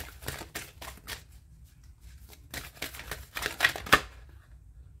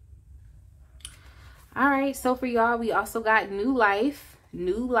 All right. So for y'all, we also got new life.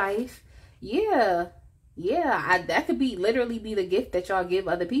 New life. Yeah. Yeah, that could be literally be the gift that y'all give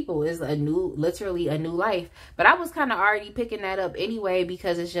other people, is a new, literally a new life. But I was kind of already picking that up anyway,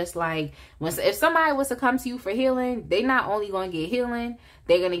 because it's just like, if somebody was to come to you for healing, they not only going to get healing,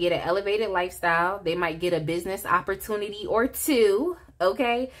 they're going to get an elevated lifestyle. They might get a business opportunity or two.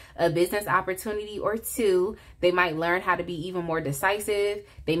 Okay, a business opportunity or two. They might learn how to be even more decisive.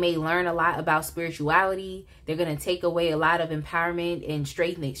 They may learn a lot about spirituality. They're going to take away a lot of empowerment and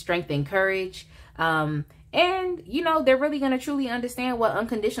strength and courage. And you know, they're really going to truly understand what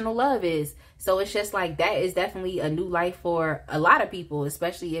unconditional love is. So it's just like, that is definitely a new life for a lot of people,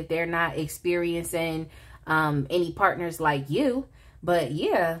 especially if they're not experiencing any partners like you. But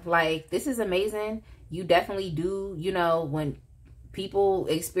yeah, like, this is amazing. You definitely do, you know, when people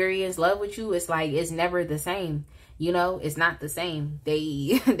experience love with you, it's like, it's never the same. You know, it's not the same.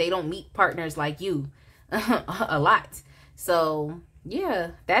 They don't meet partners like you a lot. So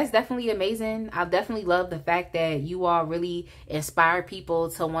yeah, that's definitely amazing. I definitely love the fact that you all really inspire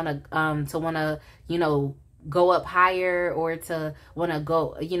people to want to, you know, go up higher, or to want to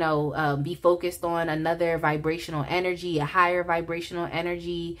go, you know, be focused on another vibrational energy, a higher vibrational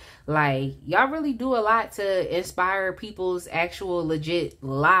energy. Like, y'all really do a lot to inspire people's actual legit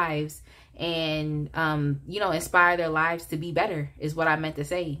lives, and, you know, inspire their lives to be better is what I meant to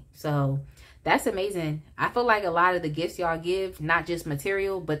say. So that's amazing. I feel like a lot of the gifts y'all give, not just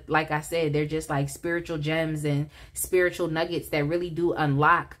material, but like I said, they're just like spiritual gems and spiritual nuggets that really do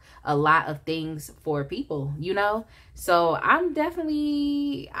unlock a lot of things for people, you know? So I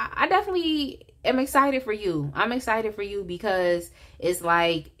definitely am excited for you. I'm excited for you because it's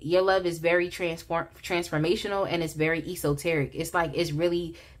like your love is very transformational, and it's very esoteric. It's like, it's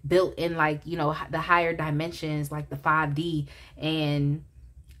really built in, like, you know, the higher dimensions, like the 5D, and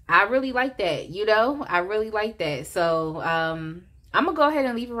I really like that, you know, I really like that. So I'm gonna go ahead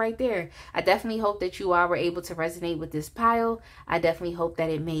and leave it right there. I definitely hope that you all were able to resonate with this pile. I definitely hope that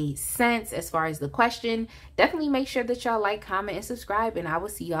it made sense as far as the question. Definitely make sure that y'all like, comment, and subscribe, and I will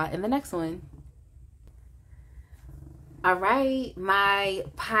see y'all in the next one. All right, my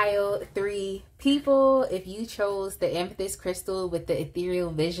pile 3 people, if you chose the amethyst crystal with the ethereal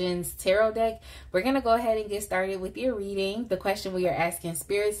visions tarot deck, we're going to go ahead and get started with your reading. The question we are asking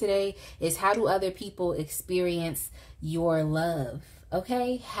spirit today is, how do other people experience your love?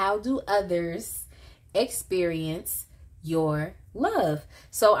 Okay, how do others experience your love?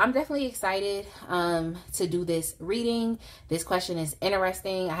 So I'm definitely excited to do this reading. This question is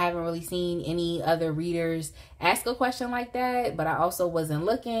interesting. I haven't really seen any other readers ask a question like that, but I also wasn't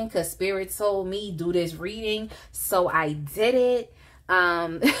looking because spirit told me do this reading, so I did it.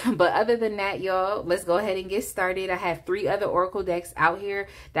 But other than that, y'all, let's go ahead and get started. I have 3 other oracle decks out here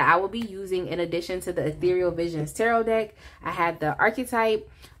that I will be using in addition to the ethereal visions tarot deck. I have the archetype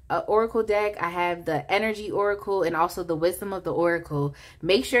oracle deck, I have the energy oracle, and also the wisdom of the oracle.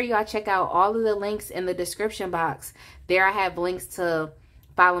 Make sure y'all check out all of the links in the description box. There I have links to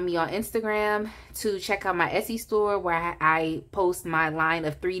Follow me on Instagram to check out my Etsy store where I post my line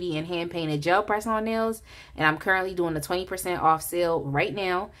of 3D and hand painted gel press on nails. And I'm currently doing a 20% off sale right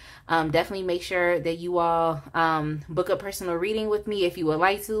now. Definitely make sure that you all book a personal reading with me if you would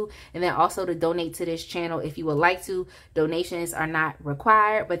like to. And then also to donate to this channel if you would like to. Donations are not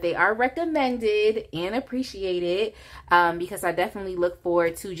required, but they are recommended and appreciated because I definitely look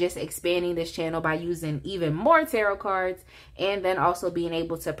forward to just expanding this channel by using even more tarot cards, and then also being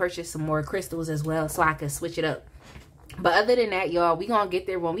able to purchase some more crystals as well so I can switch it up. But other than that, y'all, we gonna get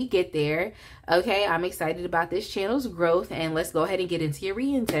there when we get there. Okay, I'm excited about this channel's growth, and let's go ahead and get into your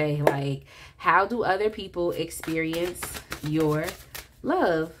reading today. Like, how do other people experience your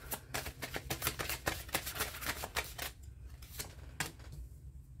love?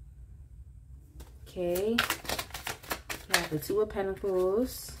 Okay, we have the Two of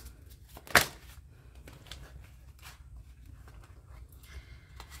Pentacles.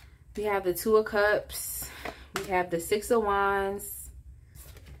 We have the Two of Cups. We have the Six of Wands.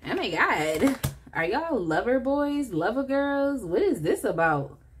 Oh my God. Are y'all lover boys, lover girls? What is this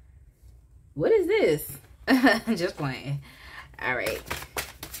about? What is this? Just playing. All right.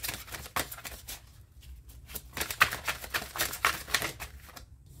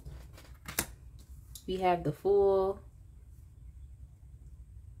 We have the Fool.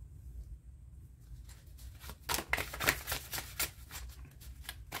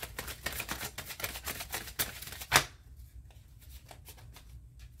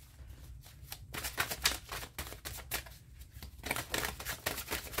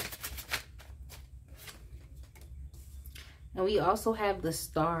 And we also have the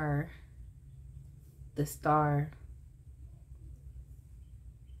Star. The Star.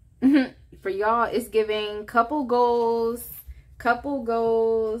 For y'all, it's giving couple goals,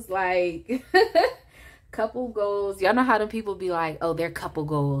 like couple goals. Y'all know how the people be like, oh, they're couple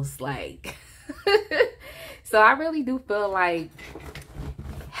goals, like. So I really do feel like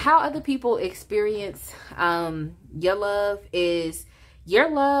how other people experience your love is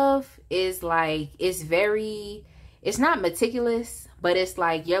like, it's not meticulous, but it's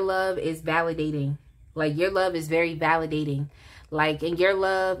like your love is validating. Like, your love is very validating. Like, in your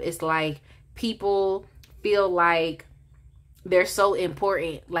love, it's like people feel like they're so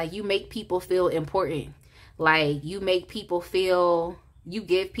important. Like, you make people feel important. Like, you make people feel, you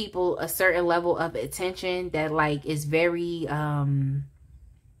give people a certain level of attention that, like, is very,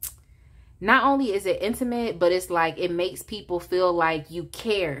 not only is it intimate, but it's like, it makes people feel like you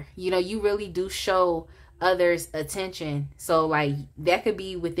care. You know, you really do show others attention. So like, that could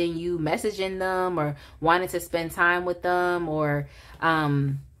be within you messaging them or wanting to spend time with them, or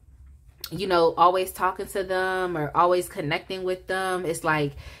you know, always talking to them or always connecting with them. It's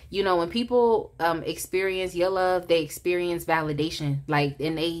like, you know, when people experience your love, they experience validation, like,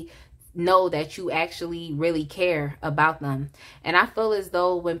 and they know that you actually really care about them. And I feel as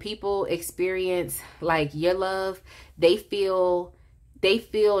though when people experience like your love, they feel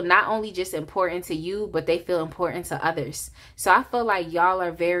not only just important to you, but they feel important to others. So I feel like y'all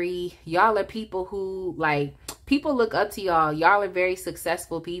are people who, like, people look up to y'all. Y'all are very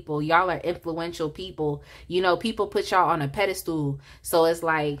successful people. Y'all are influential people. You know, people put y'all on a pedestal. So it's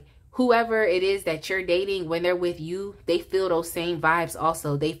like, whoever it is that you're dating, when they're with you, they feel those same vibes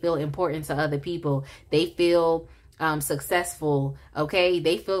also. They feel important to other people. They feel successful. Okay.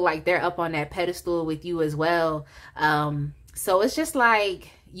 They feel like they're up on that pedestal with you as well. So it's just like,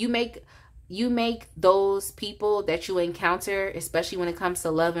 you make those people that you encounter, especially when it comes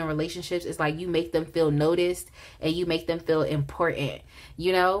to love and relationships, it's like you make them feel noticed and you make them feel important.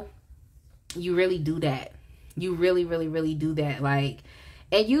 You know, you really do that. You really, really, really do that. Like,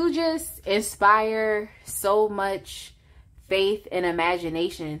 and you just inspire so much faith and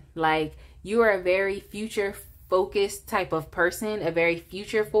imagination. Like, you are a very future focused type of person, a very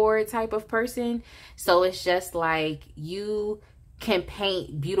future forward type of person. So it's just like, you can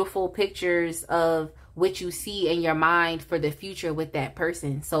paint beautiful pictures of what you see in your mind for the future with that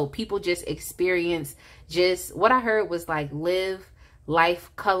person. So people just experience, just what I heard was like, live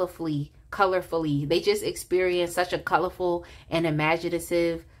life colorfully. They just experience such a colorful and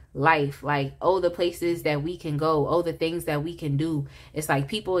imaginative life. Like, oh, the places that we can go, oh, the things that we can do. It's like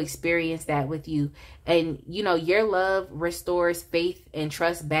people experience that with you. And you know, your love restores faith and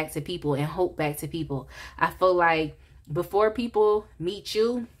trust back to people and hope back to people. I feel like before people meet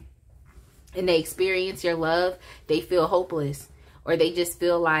you and they experience your love, they feel hopeless, or they just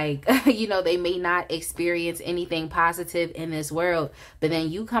feel like, you know, they may not experience anything positive in this world. But then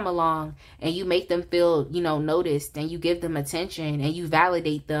you come along and you make them feel, you know, noticed, and you give them attention and you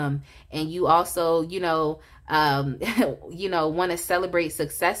validate them. And you also, you know, you know, want to celebrate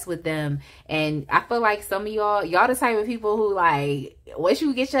success with them. And I feel like some of y'all the type of people who, like, once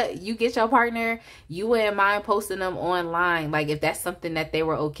you get your partner, you wouldn't mind posting them online. Like, if that's something that they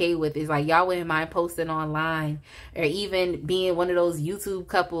were okay with, is like, y'all wouldn't mind posting online, or even being one of those YouTube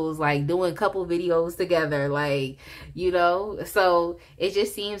couples, like doing couple videos together, like, you know. So it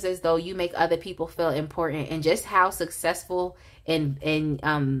just seems as though you make other people feel important, and just how successful and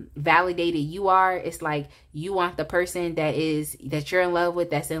validated you are. It's like you want the person that you're in love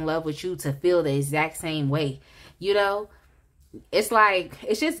with, that's in love with you, to feel the exact same way, you know. It's like,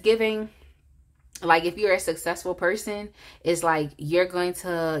 it's just giving, like, if you're a successful person, it's like you're going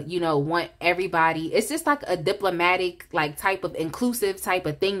to, you know, want everybody. It's just like a diplomatic, like, type of inclusive type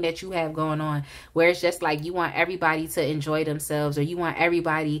of thing that you have going on, where it's just like you want everybody to enjoy themselves, or you want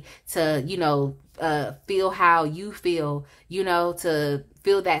everybody to, you know, feel how you feel, you know, to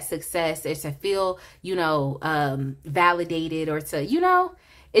feel that success, or to feel, you know, validated, or to, you know,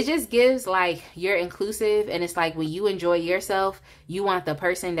 it just gives, like, you're inclusive. And it's like, when you enjoy yourself, you want the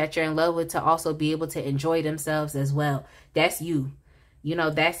person that you're in love with to also be able to enjoy themselves as well. That's you, you know,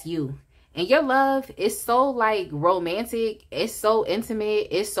 that's you. And your love is so, like, romantic. It's so intimate.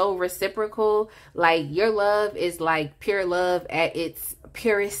 It's so reciprocal. Like, your love is like pure love at its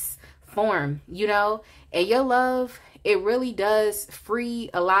purest form, you know. And your love, it really does free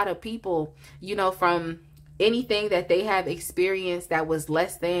a lot of people, you know, from anything that they have experienced that was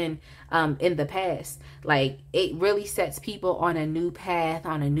less than in the past. Like, it really sets people on a new path,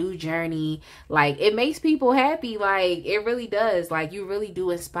 on a new journey. Like, it makes people happy. Like, it really does. Like, you really do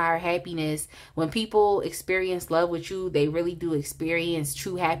inspire happiness. When people experience love with you, they really do experience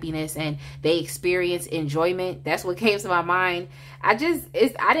true happiness, and they experience enjoyment. That's what came to my mind. I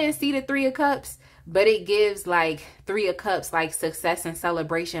didn't see the Three of Cups, but it gives, like, Three of Cups, like, success and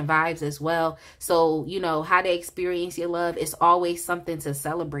celebration vibes as well. So, you know, how they experience your love is always something to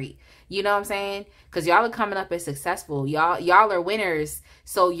celebrate. You know what I'm saying? Because y'all are coming up as successful. Y'all are winners.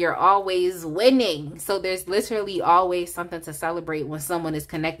 So you're always winning. So there's literally always something to celebrate when someone is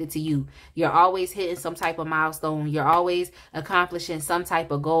connected to you. You're always hitting some type of milestone. You're always accomplishing some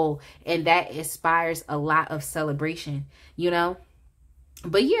type of goal. And that inspires a lot of celebration, you know?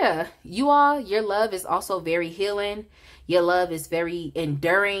 But yeah, your love is also very healing. Your love is very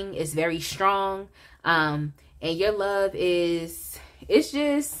enduring. It's very strong. And your love it's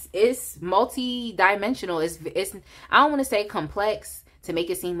multi-dimensional. It's I don't want to say complex to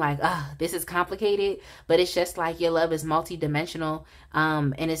make it seem like, this is complicated, but it's just like your love is multi-dimensional.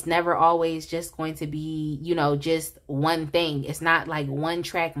 And it's never always just going to be, you know, just one thing. It's not like one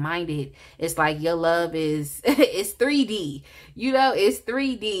track minded. It's like your love is, it's 3D, you know, it's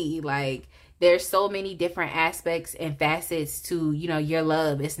 3D. Like, there's so many different aspects and facets to, you know, your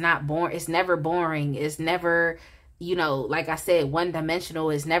love. It's not boring. It's never boring. It's never, you know, like I said, one dimensional.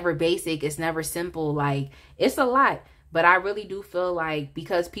 It's never basic. It's never simple. Like, it's a lot. But I really do feel like,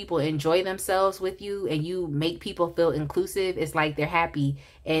 because people enjoy themselves with you and you make people feel inclusive, it's like they're happy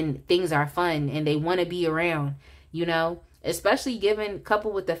and things are fun and they want to be around, you know, especially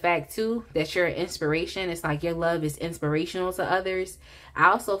coupled with the fact too that you're an inspiration. It's like your love is inspirational to others.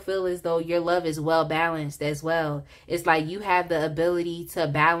 I also feel as though your love is well balanced as well. It's like you have the ability to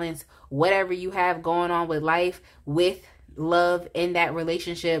balance whatever you have going on with life with love in that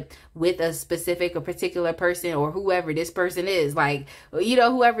relationship with a specific or particular person, or whoever this person is, like, you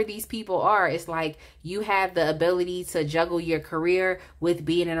know, whoever these people are. It's like you have the ability to juggle your career with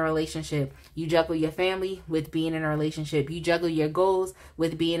being in a relationship. You juggle your family with being in a relationship. You juggle your goals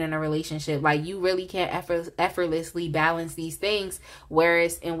with being in a relationship. Like, you really can't effortlessly balance these things,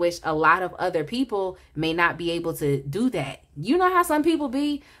 whereas in which a lot of other people may not be able to do that. You know how some people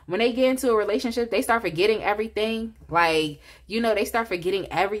be when they get into a relationship, they start forgetting everything. Like, you know, they start forgetting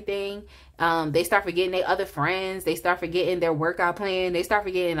everything. They start forgetting their other friends. They start forgetting their workout plan. They start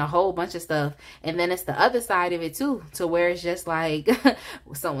forgetting a whole bunch of stuff. And then it's the other side of it too, to where it's just like,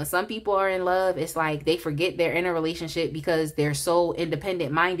 so when some people are in love, it's like they forget they're in a relationship because they're so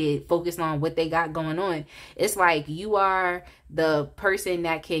independent minded, focused on what they got going on. It's like you are the person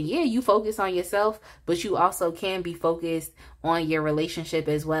that can, you focus on yourself, but you also can be focused on your relationship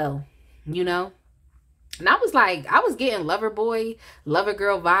as well, you know? And I was getting lover boy, lover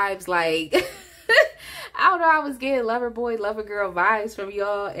girl vibes. Like, I don't know, I was getting lover boy, lover girl vibes from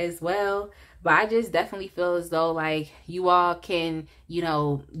y'all as well. But I just definitely feel as though like you all can,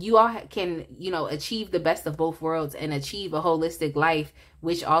 achieve the best of both worlds and achieve a holistic life,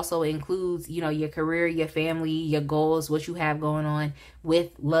 which also includes, your career, your family, your goals, what you have going on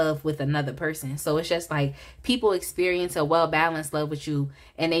with love with another person. So it's just like people experience a well-balanced love with you,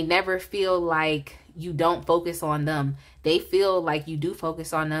 and they never feel like you don't focus on them. They feel like you do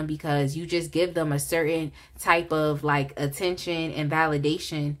focus on them because you just give them a certain type of like attention and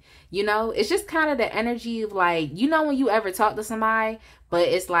validation. It's just kind of the energy of like, when you ever talk to somebody, but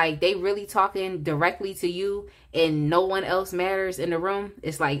it's like they really talking directly to you and no one else matters in the room.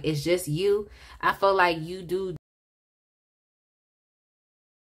 It's like, it's just you. I feel like you do.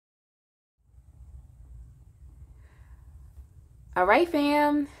 All right,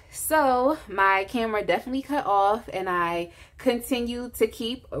 fam. So my camera definitely cut off and I continue to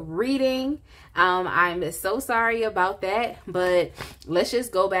keep reading. I'm so sorry about that, but let's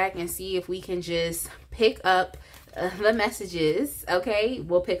just go back and see if we can just pick up the messages. Okay,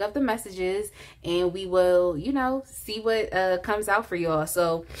 we'll pick up the messages and we will, see what comes out for y'all.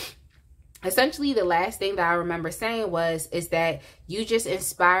 So essentially the last thing that I remember saying is that you just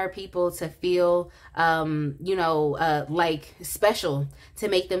inspire people to feel, like special, to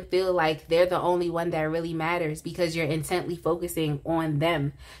make them feel like they're the only one that really matters because you're intently focusing on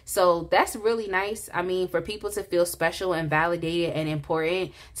them. So that's really nice. I mean, for people to feel special and validated and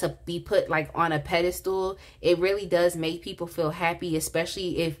important, to be put like on a pedestal, it really does make people feel happy,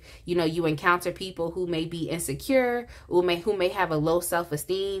 especially if, you encounter people who may be insecure, who may have a low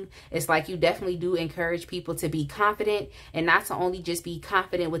self-esteem. It's like you definitely do encourage people to be confident, and not to only just be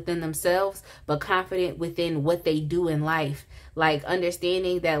confident within themselves, but confident within what they do in life. Like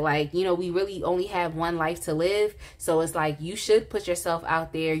understanding that like, we really only have one life to live. So it's like you should put yourself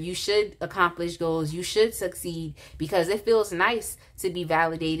out there. You should accomplish goals. You should succeed because it feels nice to be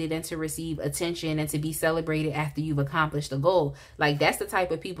validated and to receive attention and to be celebrated after you've accomplished a goal. Like that's the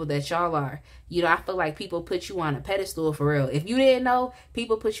type of people that y'all are. I feel like people put you on a pedestal for real. If you didn't know,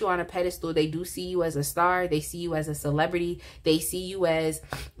 people put you on a pedestal. They do see you as a star. They see you as a celebrity. They see you as,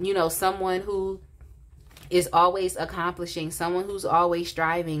 someone who is always accomplishing, someone who's always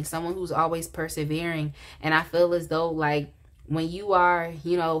striving, someone who's always persevering. And I feel as though like when you are,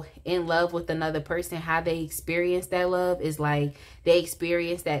 in love with another person, how they experience that love is like they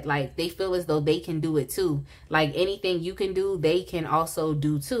experience that like they feel as though they can do it too. Like anything you can do, they can also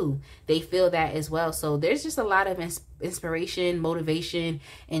do too. They feel that as well. So there's just a lot of inspiration, motivation,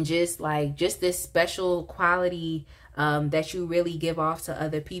 and just this special quality that you really give off to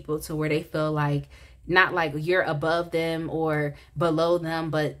other people, to where they feel like not like you're above them or below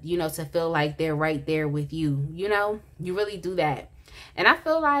them, but to feel like they're right there with you. You really do that. And I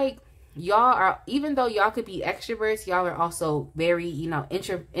feel like y'all are, even though y'all could be extroverts, y'all are also very,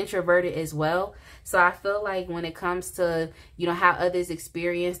 introverted as well. So I feel like when it comes to, how others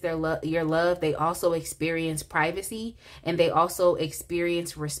experience your love, they also experience privacy and they also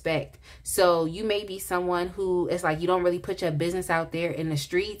experience respect. So you may be someone who it's like you don't really put your business out there in the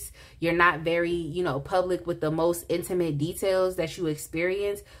streets. You're not very, public with the most intimate details that you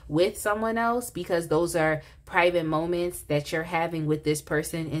experience with someone else, because those are private moments that you're having with this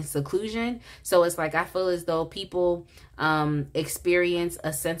person in seclusion. So it's like I feel as though people experience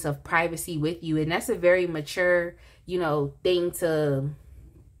a sense of privacy with you, and that's a very mature thing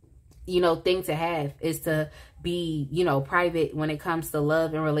to have, is to be private when it comes to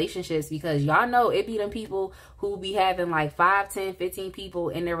love and relationships, because y'all know it be them people who be having like 5, 10, 15 people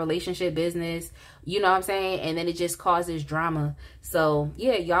in their relationship business, what I'm saying, and then it just causes drama. So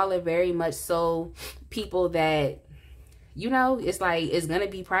yeah, y'all are very much so people that it's like it's gonna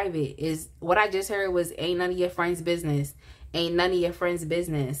be private. Is what I just heard was ain't none of your friends' business. Ain't none of your friends'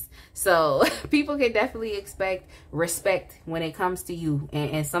 business. So people can definitely expect respect when it comes to you,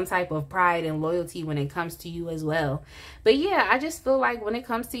 and some type of pride and loyalty when it comes to you as well. But yeah, I just feel like when it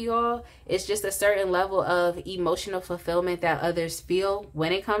comes to y'all, it's just a certain level of emotional fulfillment that others feel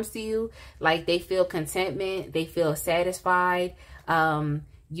when it comes to you. Like they feel contentment, they feel satisfied, and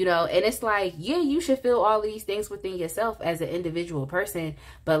it's like, yeah, you should feel all these things within yourself as an individual person,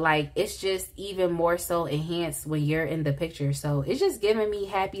 but like, it's just even more so enhanced when you're in the picture. So it's just giving me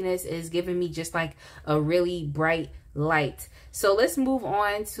happiness. It's giving me just like a really bright light. So let's move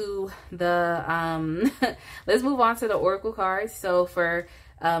on to the, Oracle cards. So for,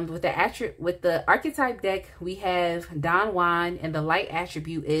 with the archetype deck, we have Don Juan, and the light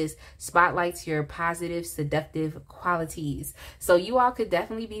attribute is spotlights your positive, seductive qualities. So you all could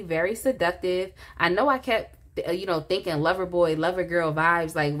definitely be very seductive. I know I kept thinking lover boy, lover girl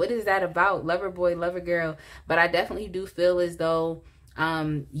vibes. Like, what is that about? Lover boy, lover girl. But I definitely do feel as though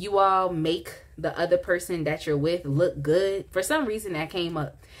You all make the other person that you're with look good. For some reason that came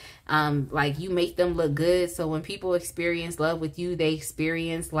up. Like you make them look good. So when people experience love with you, they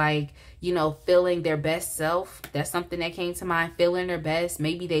experience like, you know, feeling their best self. That's something that came to mind, feeling their best.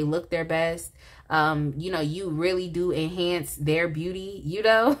 Maybe they look their best. You know, you really do enhance their beauty, you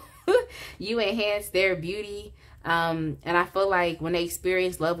know, you enhance their beauty. And I feel like when they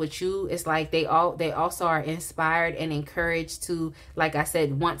experience love with you, it's like they also are inspired and encouraged to, like I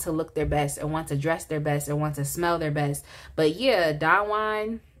said, want to look their best and want to dress their best and want to smell their best. But yeah, Don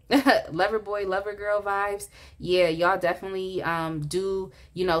Juan, lover boy, lover girl vibes. Yeah, y'all definitely do,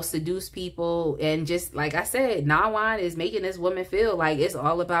 you know, seduce people. And just like I said, Don Juan is making this woman feel like it's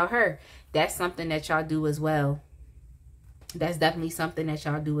all about her. That's something that y'all do as well. That's definitely something that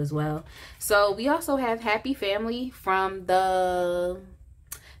y'all do as well. So we also have Happy Family from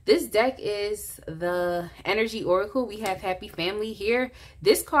this deck is the Energy Oracle. We have Happy Family here.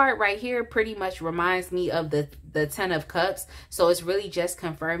 This card right here pretty much reminds me of the Ten of Cups. So it's really just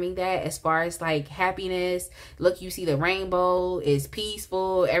confirming that as far as like happiness. Look, you see the rainbow is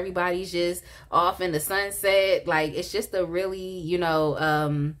peaceful. Everybody's just off in the sunset. Like it's just a really, you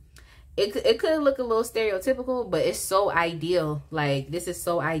know, it could look a little stereotypical, but it's so ideal. Like this is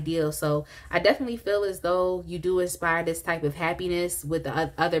so ideal. So I definitely feel as though you do inspire this type of happiness with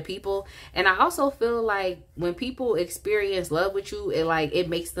the other people. And I also feel like when people experience love with you, it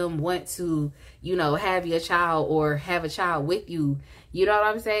makes them want to, you know, have your child or have a child with you. You know what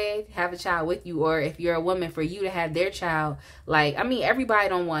I'm saying? Have a child with you. Or if you're a woman, for you to have their child. Like, I mean, everybody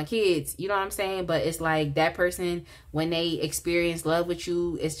don't want kids. You know what I'm saying? But it's like that person, when they experience love with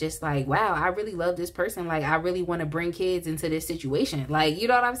you, it's just like, wow, I really love this person. Like, I really want to bring kids into this situation. Like, you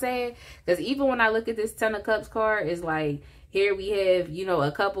know what I'm saying? Because even when I look at this Ten of Cups card, it's like, here we have, you know,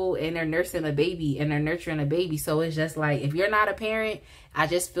 a couple and they're nursing a baby and they're nurturing a baby. So it's just like, if you're not a parent, I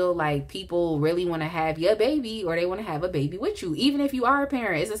just feel like people really want to have your baby or they want to have a baby with you. Even if you are a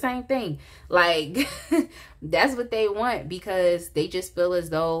parent, it's the same thing. Like, that's what they want because they just feel as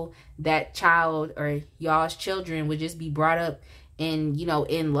though that child or y'all's children would just be brought up in, you know,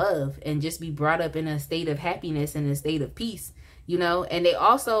 in love and just be brought up in a state of happiness and a state of peace, you know. And they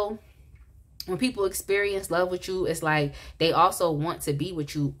also, when people experience love with you, it's like they also want to be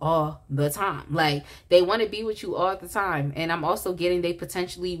with you all the time. Like they want to be with you all the time. And I'm also getting they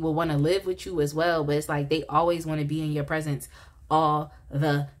potentially will want to live with you as well. But it's like they always want to be in your presence all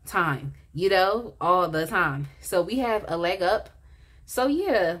the time, you know, all the time. So we have a leg up. So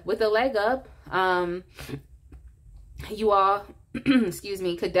yeah, with a leg up, you all, excuse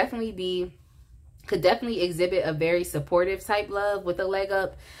me, could definitely exhibit a very supportive type love with a leg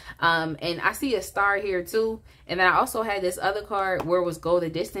up. And I see a star here too. And then I also had this other card where it was go the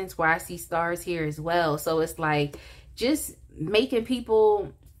distance, where I see stars here as well. So it's like just making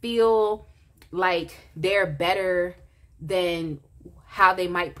people feel like they're better than how they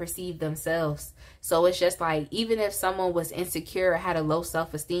might perceive themselves. So it's just like, even if someone was insecure or had a low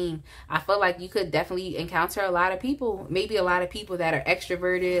self-esteem, I feel like you could definitely encounter a lot of people, maybe a lot of people that are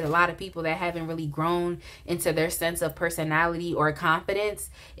extroverted, a lot of people that haven't really grown into their sense of personality or confidence.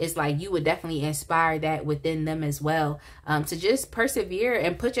 It's like you would definitely inspire that within them as well. To just persevere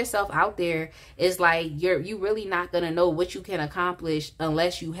and put yourself out there is like you really not gonna know what you can accomplish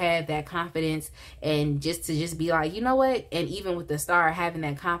unless you have that confidence, and just to be like, you know what, and even with the star, having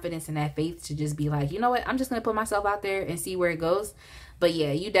that confidence and that faith to just be like, you know what, I'm just gonna put myself out there and see where it goes. But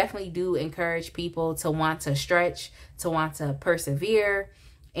yeah, you definitely do encourage people to want to stretch, to want to persevere.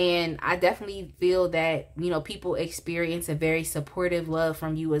 And I definitely feel that, you know, people experience a very supportive love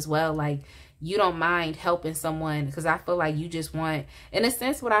from you as well. Like, you don't mind helping someone, because I feel like you just want, in a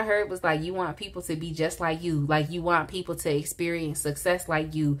sense, what I heard was like, you want people to be just like you. Like, you want people to experience success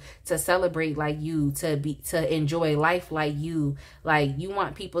like you, to celebrate like you, to enjoy life like you. Like, you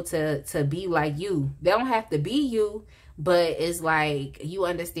want people to be like you. They don't have to be you, but it's like you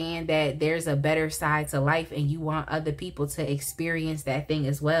understand that there's a better side to life and you want other people to experience that thing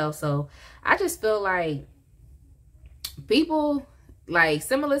as well. So I just feel like people, like,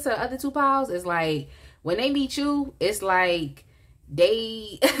 similar to the other two piles, is like when they meet you, it's like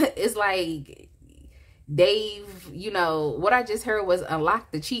it's like they've, you know, what I just heard was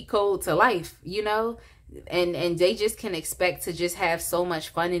unlock the cheat code to life, you know, and they just can expect to just have so much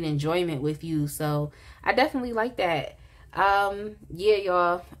fun and enjoyment with you. So I definitely like that. Yeah,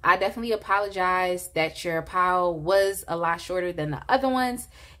 y'all, I definitely apologize that your pile was a lot shorter than the other ones.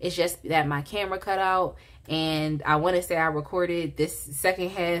 It's just that my camera cut out, and I want to say I recorded this second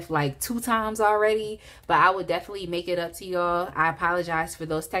half like 2 times already, but I would definitely make it up to y'all. I apologize for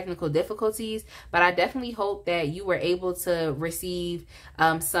those technical difficulties, but I definitely hope that you were able to receive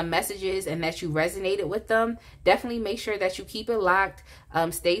some messages and that you resonated with them. Definitely make sure that you keep it locked.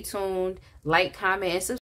 Stay tuned, like, comment, and subscribe.